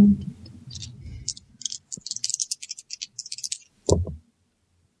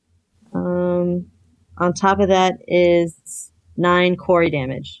 On top of that is 9 quarry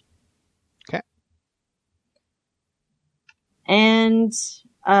damage. Okay. And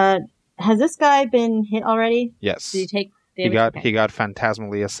has this guy been hit already? Yes. Did he take He damage? got he got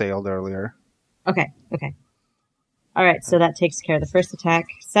phantasmally assailed earlier. Okay. All right, so that takes care of the first attack.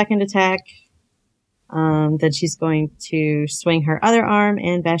 Second attack, then she's going to swing her other arm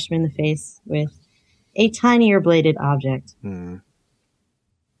and bash him in the face with a tinier bladed object.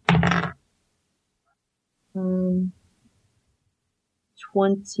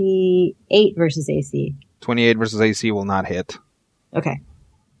 28 versus AC. 28 versus AC will not hit. Okay.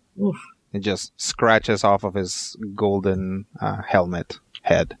 Oof. It just scratches off of his golden helmet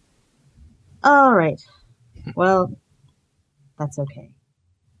head. All right. Well, that's okay.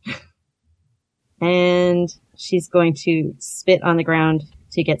 And she's going to spit on the ground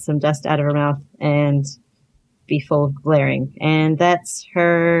to get some dust out of her mouth and be full of glaring. And that's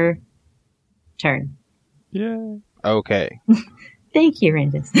her turn. Yeah. Okay. Thank you,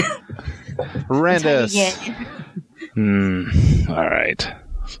 Randus. Randus. All right.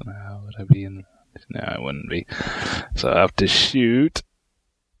 So now would I be in? No, I wouldn't be. So I have to shoot.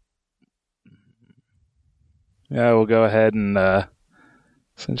 Yeah, we'll go ahead and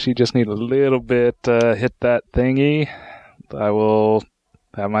since you just need a little bit hit that thingy, I will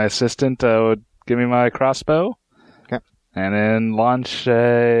have my assistant give me my crossbow. Okay. And then launch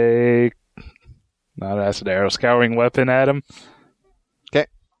a not acid arrow, scouring weapon at him. Okay.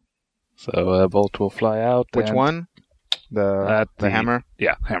 So a bolt will fly out. Which and one? The hammer?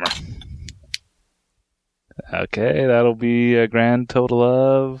 Yeah, hammer. Okay, that'll be a grand total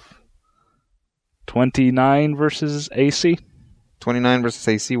of 29 versus AC. 29 versus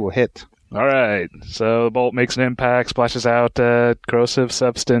AC will hit. All right, so the bolt makes an impact, splashes out corrosive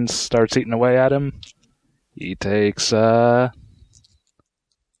substance, starts eating away at him. He takes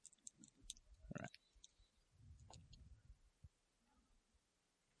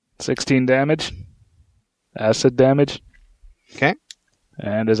 16 damage, acid damage. Okay.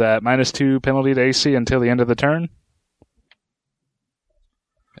 And is at -2 penalty to AC until the end of the turn.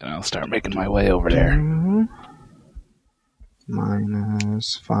 And I'll start making my way over there.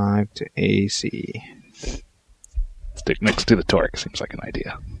 -5 to AC. Stick next to the torque seems like an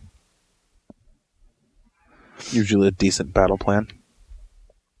idea. Usually a decent battle plan.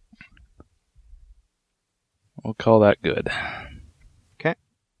 We'll call that good. Okay.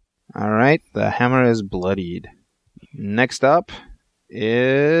 All right. The hammer is bloodied. Next up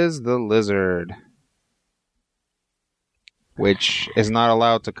is the lizard, which is not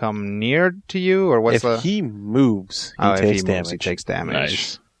allowed to come near to you, or what's If he moves, he takes damage. He takes damage.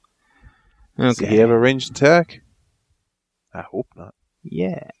 Nice. Okay. Does he have a ranged attack? I hope not.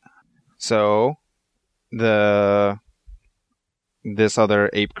 Yeah. So this other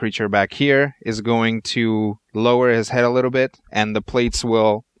ape creature back here is going to lower his head a little bit, and the plates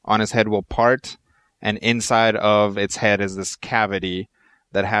on his head will part, and inside of its head is this cavity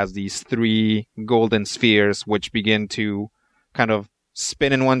that has these 3 golden spheres, which begin to kind of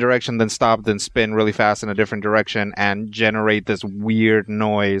spin in one direction, then stop, then spin really fast in a different direction, and generate this weird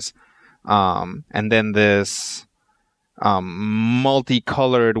noise. And then this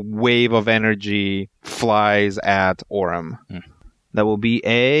multicolored wave of energy flies at Orem. That will be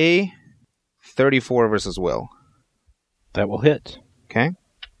a 34 versus Will. That will hit. Okay.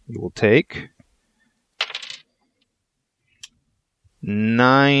 You will take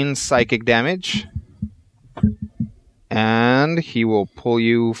 9 psychic damage. And he will pull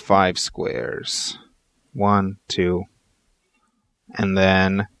you 5 squares. 1, 2. And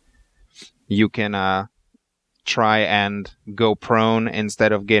then you can try and go prone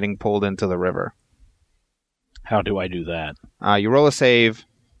instead of getting pulled into the river. How do I do that? You roll a save.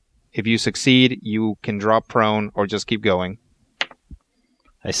 If you succeed, you can drop prone or just keep going.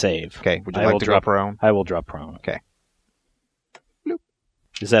 I save. Okay, would you like to go prone? I will drop prone. Okay. Bloop.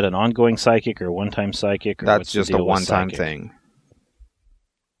 Is that an ongoing psychic or one-time psychic? Or That's what's just the a deal with one-time psychic? thing.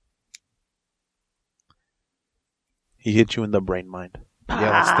 He hit you in the brain mind.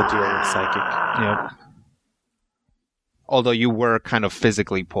 Yeah, that's the deal with psychic. Yep. Although you were kind of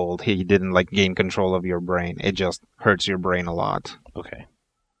physically pulled, he didn't gain control of your brain. It just hurts your brain a lot. Okay.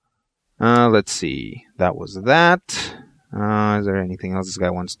 Let's see. That was that. Is there anything else this guy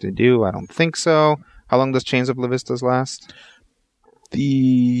wants to do? I don't think so. How long does Chains of Levistas last?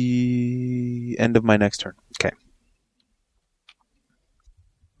 The end of my next turn. Okay.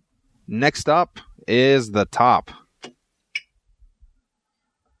 Next up is the top.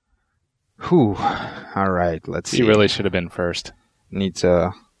 Whew. All right, let's see. He really should have been first. Need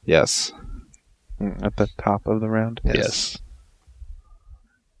to... Yes. At the top of the round? Yes.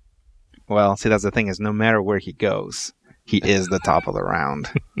 Well, see, that's the thing, is no matter where he goes, he is the top of the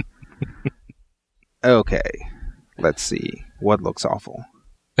round. Okay. Let's see. What looks awful?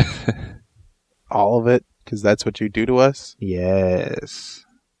 All of it? Because that's what you do to us? Yes.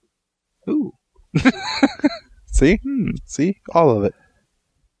 Ooh. See? See? All of it.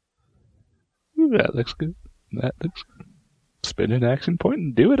 Ooh, that looks good. That looks good. Spin an action point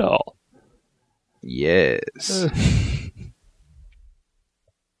and do it all. Yes.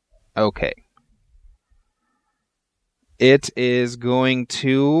 Okay. It is going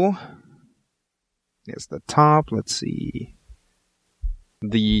to... It's the top. Let's see.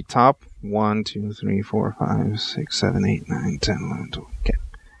 The top 1, 2, 3, 4, 5, 6, 7, 8, 9, 10, 11, 12. Okay.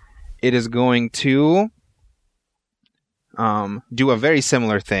 It is going to do a very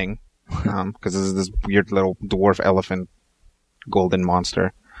similar thing. Because this is this weird little dwarf elephant golden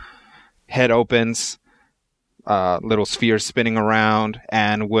monster. Head opens, little sphere spinning around,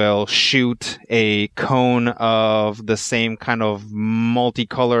 and will shoot a cone of the same kind of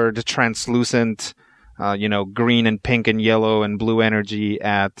multicolored, translucent, green and pink and yellow and blue energy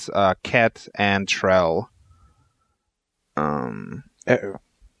at Ket and Trell.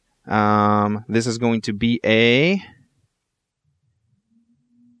 This is going to be a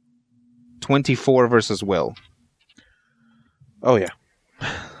 24 versus Will. Oh, yeah.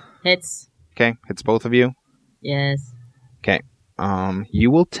 Hits. Okay, it's both of you. Yes. Okay. You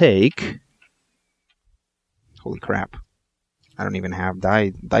will take... Holy crap. I don't even have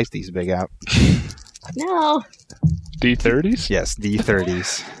dice these big out. No. D30s? Yes,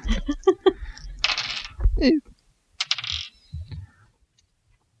 D30s.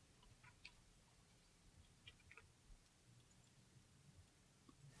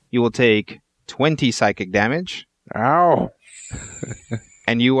 You will take 20 psychic damage. Ow.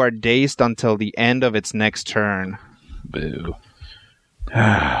 And you are dazed until the end of its next turn. Boo.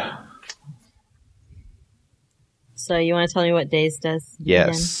 So you want to tell me what Daze does?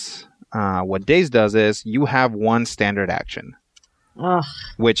 Yes. What Daze does is you have one standard action, Ugh.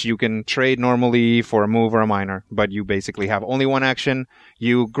 which you can trade normally for a move or a minor, but you basically have only one action.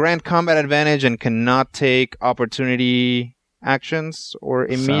 You grant combat advantage and cannot take opportunity actions or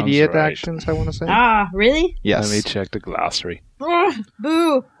immediate right. actions, I want to say. Ah, really? Yes. Let me check the glossary. Ugh,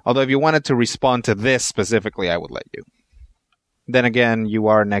 boo. Although if you wanted to respond to this specifically, I would let you. Then again, you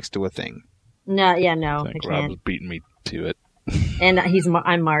are next to a thing. No, I I think Rob was can't. beating me to it. And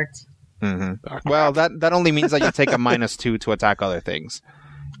I'm marked. Well, that only means that you take a -2 to attack other things.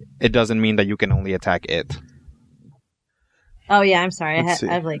 It doesn't mean that you can only attack it. Oh yeah, I'm sorry. I Let's see.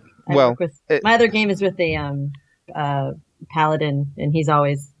 have like I Well, work with my other game is with the paladin, and he's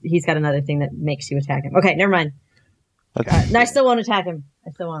got another thing that makes you attack him. Okay, never mind. No, I still won't attack him.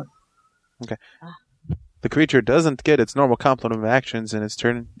 I still won't. Okay. The creature doesn't get its normal complement of actions in its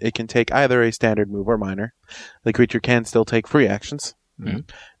turn. It can take either a standard move or minor. The creature can still take free actions. Mm-hmm.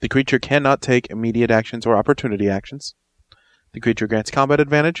 The creature cannot take immediate actions or opportunity actions. The creature grants combat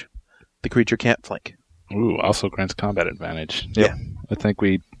advantage. The creature can't flank. Ooh, also grants combat advantage. Yeah. I think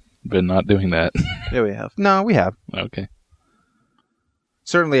we've been not doing that. Yeah, we have. No, we have. Okay.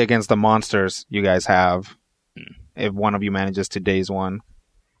 Certainly against the monsters you guys have. If one of you manages to daze one.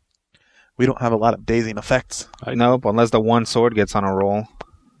 We don't have a lot of dazing effects. Nope, unless the one sword gets on a roll.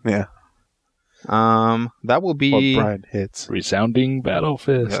 Yeah. That will be... Or Brian hits. Resounding battle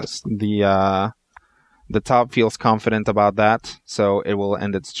fist. Yes, the top feels confident about that, so it will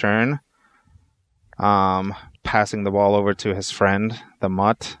end its turn. Passing the ball over to his friend, the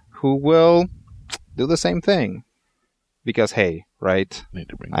mutt, who will do the same thing. Because, hey, right? Need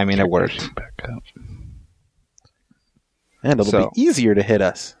to bring I mean, the it worked. character sheet back up. And it'll be easier to hit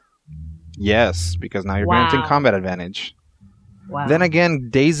us. Yes, because now you're Wow. granting combat advantage. Wow. Then again,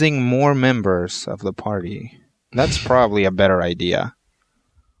 dazing more members of the party. That's probably a better idea.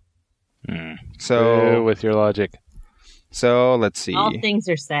 So, with your logic. so let's see. all things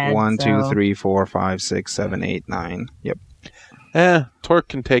are said. 1, so. 2, 3, 4, 5, 6, 7, 8, 9. Yep. Torque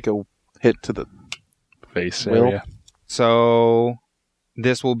can take a hit to the... Face Will. area. So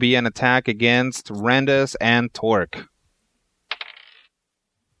this will be an attack against Randus and Torque.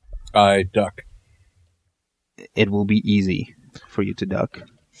 I duck. It will be easy for you to duck.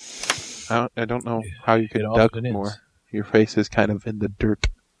 I don't know how you could It duck often is. more. Your face is kind of in the dirt.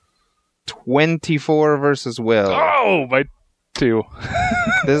 24 versus Will. Oh, my 2.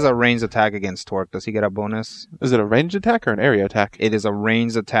 This is a ranged attack against Torque. Does he get a bonus? Is it a ranged attack or an area attack? It is a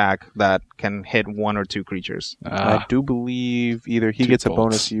ranged attack that can hit 1 or 2 creatures. I do believe either he 2 gets a bolts.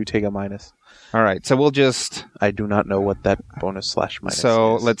 bonus or you take a minus. All right, so we'll just... I do not know what that bonus / minus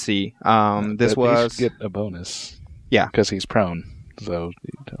So is. let's see. This But he was... should get a bonus. Yeah. Because he's prone. So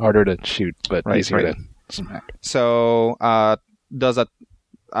harder to shoot, but Right, easier right. to smack. So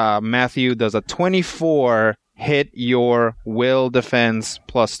Matthew, does a 24 hit your will defense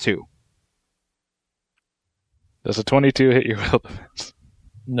 +2? Does a 22 hit your will defense?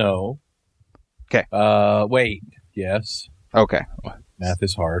 No. 'Kay. Wait. Yes. Okay. Math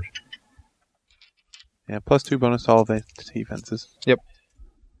is hard. Yeah, +2 bonus to all the defenses. All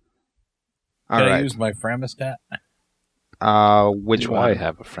Can I right. use my Framistat? Which Do one? I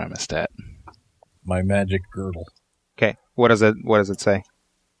have a Fremistat? My magic girdle. Okay. What does it say?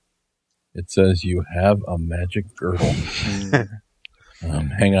 It says you have a magic girdle.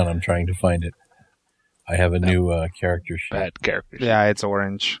 Hang on, I'm trying to find it. I have a new character sheet. Bad character. Yeah, it's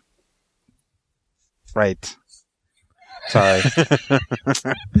orange. Right. Sorry.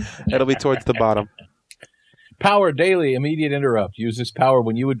 It'll be towards the bottom. Power daily, immediate interrupt. Use this power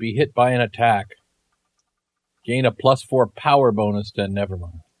when you would be hit by an attack. Gain a +4 power bonus to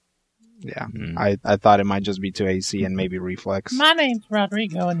Nevermind. Yeah. I thought it might just be to AC and maybe reflex. My name's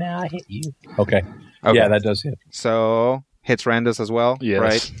Rodrigo, and now I hit you. Okay. Okay. Yeah, that does hit. So hits Randus as well, Yes.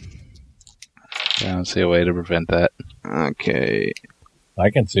 right? I don't see a way to prevent that. Okay. I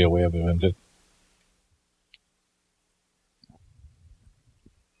can see a way of it.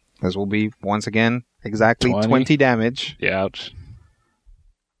 This will be, once again, exactly 20. 20 damage. Yeah, ouch.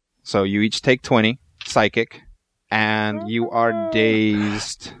 So you each take 20, psychic, and you are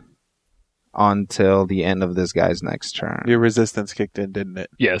dazed until the end of this guy's next turn. Your resistance kicked in, didn't it?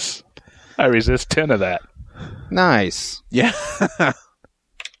 Yes. I resist 10 of that. Nice. Yeah.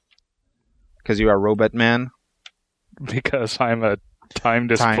 Because you are Robot Man. Because I'm a time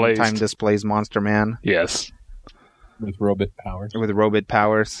displaced. Time displays monster man Yes. With robot powers. with robot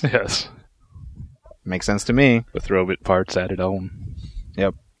powers. Yes. Makes sense to me. With robot parts added on.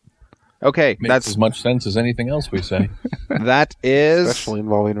 Okay, Makes that's as much sense as anything else we say. that is Especially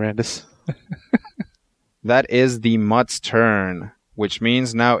involving Randus. that is the mutt's turn, which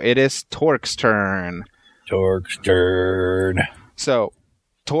means now it is Torque's turn. Torque's turn. So,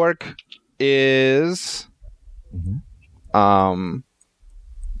 Torque is prone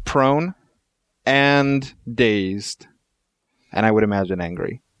and dazed, and I would imagine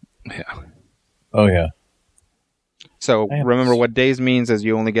angry. Yeah. Oh, yeah. So I am- remember what daze means is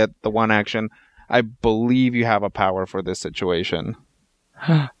you only get the one action. I believe you have a power for this situation.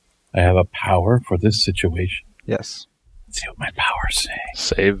 I have a power for this situation. Yes. Let's see what my powers say.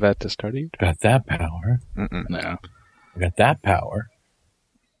 Save that to start you. Got that power. No. I got that power.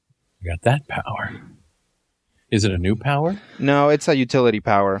 I got that power. Is it a new power? No, it's a utility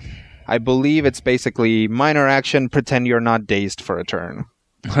power. I believe it's basically minor action, pretend you're not dazed for a turn.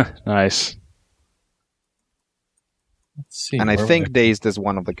 Nice. Let's see. And I where think would dazed is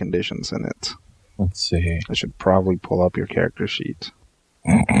one of the conditions in it. Let's see. I should probably pull up your character sheet.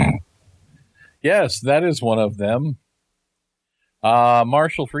 Yes, that is one of them.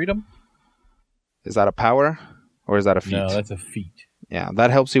 Martial freedom? Is that a power? Or is that a feat? No, that's a feat. Yeah,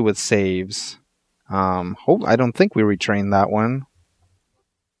 that helps you with saves. I don't think we retrained that one.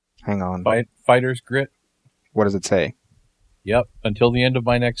 Hang on. Fighter's grit? What does it say? Yep. Until the end of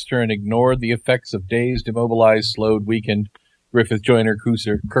my next turn, ignore the effects of dazed, immobilized, slowed, weakened, Griffith, Joyner,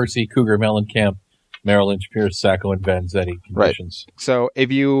 Kersey, Cougar, Mellencamp, Merrill Lynch, Pierce, Sacco, and Vanzetti conditions. Right. So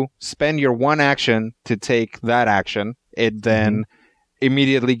if you spend your one action to take that action, it then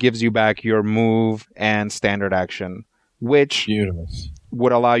immediately gives you back your move and standard action, which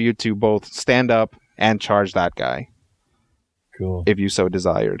would allow you to both stand up and charge that guy. Cool. If you so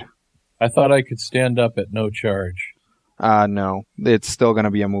desired. I thought I could stand up at no charge. No. It's still going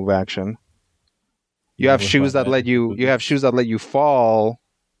to be a move action. You have shoes that let you fall.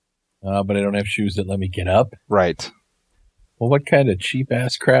 But I don't have shoes that let me get up. Right. Well, what kind of cheap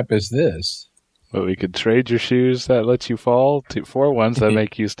ass crap is this? Well, we could trade your shoes that let you fall for ones that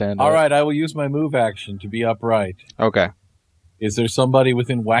make you stand up. All right, I will use my move action to be upright. Okay. Is there somebody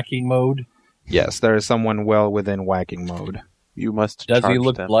within whacking mode? Yes, there is someone well within whacking mode. You must. Does he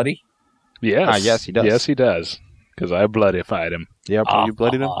look them. bloody? Yes. Yes, he does. Yes, he does. Because I bloodified him. Yep. You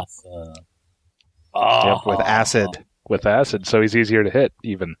bloodied him? Yep, with acid. With acid, so he's easier to hit,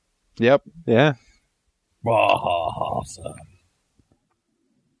 even. Yep. Yeah. Blossom.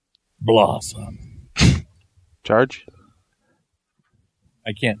 Blossom. Charge?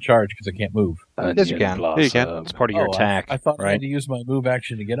 I can't charge because I can't move. Yes, you can. Yeah, you can. It's part of your attack. I thought I right? had to use my move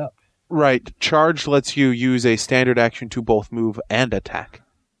action to get up. Right. Charge lets you use a standard action to both move and attack.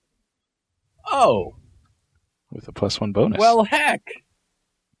 Oh. With a +1 bonus. Well, heck.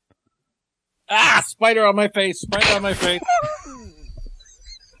 Spider on my face. Spider on my face.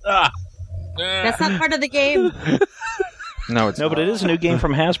 That's not part of the game. No, it's No, but it is a new game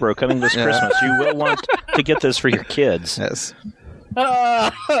from Hasbro coming this Christmas. You will want to get this for your kids. Yes. You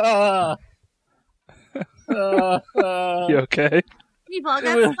okay? We've all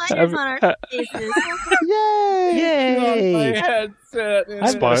got spiders on our faces. Yay! My headset.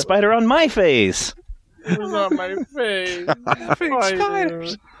 I've got a spider on my face. It was on my face.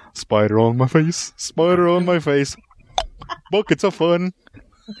 Spiders. Spider on my face. Spider on my face. Buckets of fun.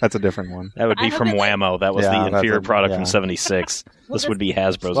 That's a different one. That would be from Whammo. That was the inferior product from yeah. '76. This would be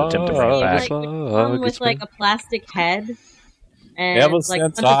Hasbro's attempt to bring it back. One with like a plastic head. And Ever like since a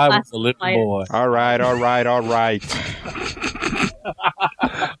bunch of I was plastic a little spiders. boy. All right. All right. All right.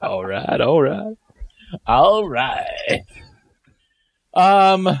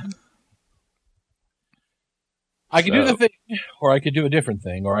 I could do the thing, or I could do a different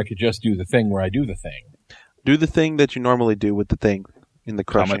thing, or I could just do the thing where I do the thing. Do the thing that you normally do with the thing in the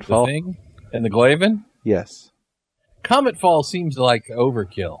crushing. Comet Fall? The thing and the Glaven? Yes. Comet Fall seems like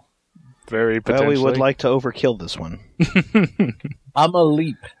overkill. Very Well, potentially. we would like to overkill this one. I'm a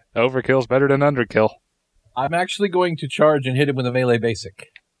leap. Overkill's better than underkill. I'm actually going to charge and hit him with a melee basic.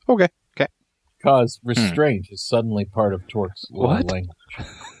 Okay. Because restraint is suddenly part of Torque's What? language.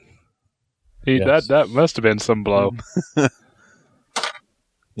 That that must have been some blow.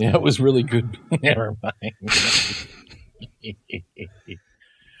 Yeah, it was really good. Never mind.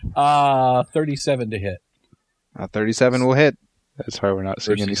 37 to hit. 37 will hit. That's why we're not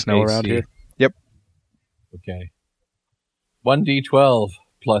seeing any Versus snow around AC. here. Yep. Okay. 1d12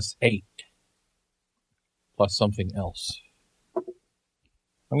 plus 8. Plus something else.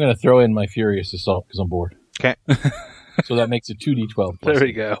 I'm going to throw in my Furious Assault because I'm bored. Okay. So that makes it 2d12 plus There we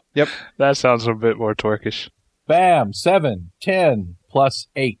 8. go. Yep. That sounds a bit more Torquish. Bam! 7, 10 plus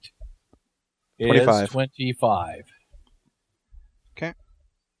 8 is 25. 25. Okay.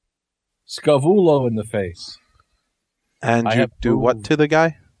 Scavulo in the face. And I you have do what moved. to the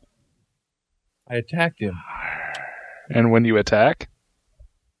guy? I attacked him. And when you attack,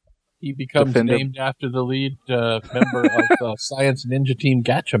 He becomes Defend him. named after the lead member of the Science Ninja Team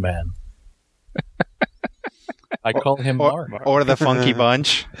Gatchaman. I call him Mark. Or the Funky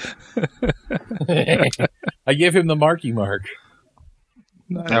Bunch. I give him the Marky Mark.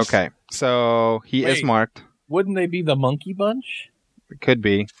 Okay. So he is Wait. marked. Wouldn't they be the Monkey Bunch? It could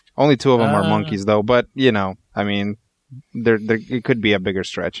be. Only 2 of them are monkeys, though. But, I mean, it could be a bigger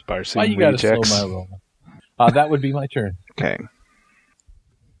stretch. Why you gotta slow my roll? That would be my turn. Okay.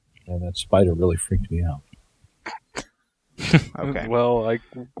 And that spider really freaked me out. Okay. Well, I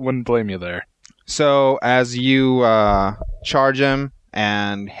wouldn't blame you there. So as you charge him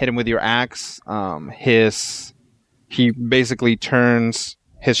and hit him with your axe, he basically turns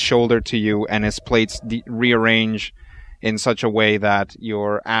his shoulder to you, and his plates rearrange in such a way that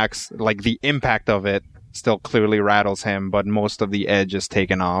your axe, like the impact of it, still clearly rattles him, but most of the edge is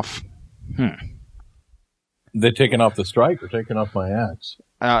taken off. They're taking off the strike or taking off my axe?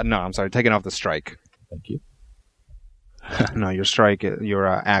 No, I'm sorry, taking off the strike. Thank you. No, your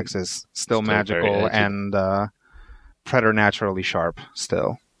axe is still magical and preternaturally sharp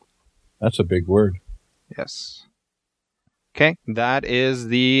still. That's a big word. Yes. Okay, that is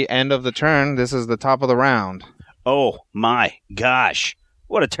the end of the turn. This is the top of the round. Oh, my gosh.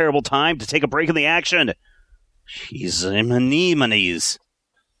 What a terrible time to take a break in the action. Jeez, anemones.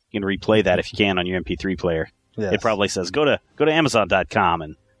 You can replay that if you can on your MP3 player. Yes. It probably says, go to Amazon.com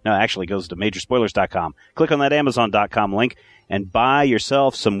and no, actually goes to Majorspoilers.com. Click on that Amazon.com link and buy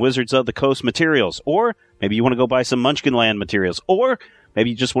yourself some Wizards of the Coast materials. Or maybe you want to go buy some Munchkinland materials. Or maybe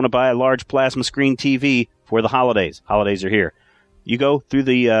you just want to buy a large plasma screen TV for the holidays. Holidays are here. You go through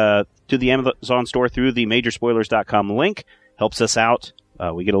to the Amazon store through the Majorspoilers.com link. Helps us out.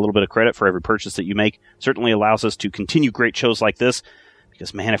 We get a little bit of credit for every purchase that you make. Certainly allows us to continue great shows like this.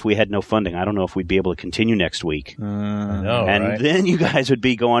 Because, man, if we had no funding, I don't know if we'd be able to continue next week. I know, and right? then you guys would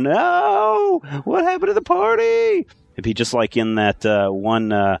be going, oh, what happened to the party? It'd be just like in that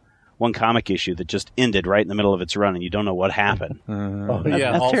one comic issue that just ended right in the middle of its run, and you don't know what happened.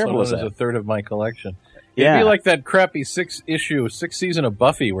 Yeah, how also terrible known is as that? a third of my collection. Yeah. It'd be like that crappy sixth season of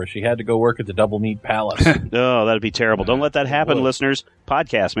Buffy where she had to go work at the Double Meat Palace. Oh, that'd be terrible. Don't let that happen, listeners.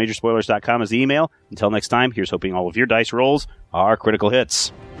 Podcast, Majorspoilers.com is the email. Until next time, here's hoping all of your dice rolls are critical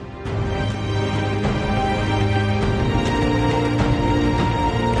hits.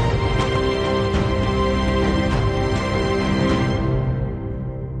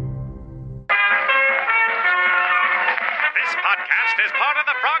 This podcast is part of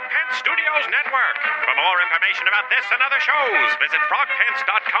the Frog Pants Studios Network. For more information about this and other shows, visit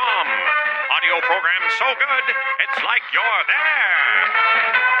frogpants.com. Audio program so good, it's like you're there.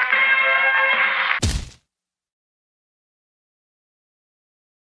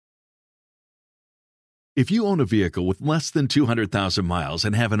 If you own a vehicle with less than 200,000 miles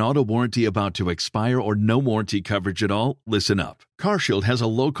and have an auto warranty about to expire or no warranty coverage at all, listen up. CarShield has a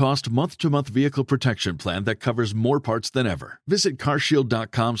low-cost month-to-month vehicle protection plan that covers more parts than ever. Visit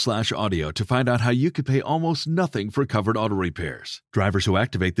carshield.com/audio to find out how you could pay almost nothing for covered auto repairs. Drivers who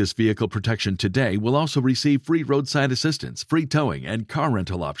activate this vehicle protection today will also receive free roadside assistance, free towing, and car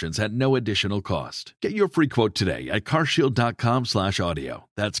rental options at no additional cost. Get your free quote today at carshield.com/audio.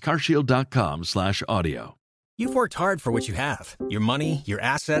 That's carshield.com/audio. You've worked hard for what you have. Your money, your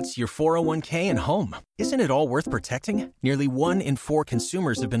assets, your 401k, and home. Isn't it all worth protecting? Nearly 1 in 4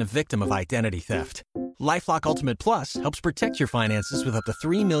 consumers have been a victim of identity theft. LifeLock Ultimate Plus helps protect your finances with up to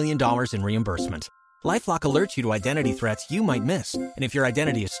 $3 million in reimbursement. LifeLock alerts you to identity threats you might miss. And if your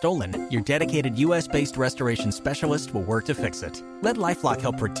identity is stolen, your dedicated U.S.-based restoration specialist will work to fix it. Let LifeLock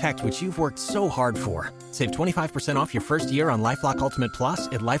help protect what you've worked so hard for. Save 25% off your first year on LifeLock Ultimate Plus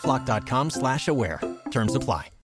at LifeLock.com/aware. Terms apply.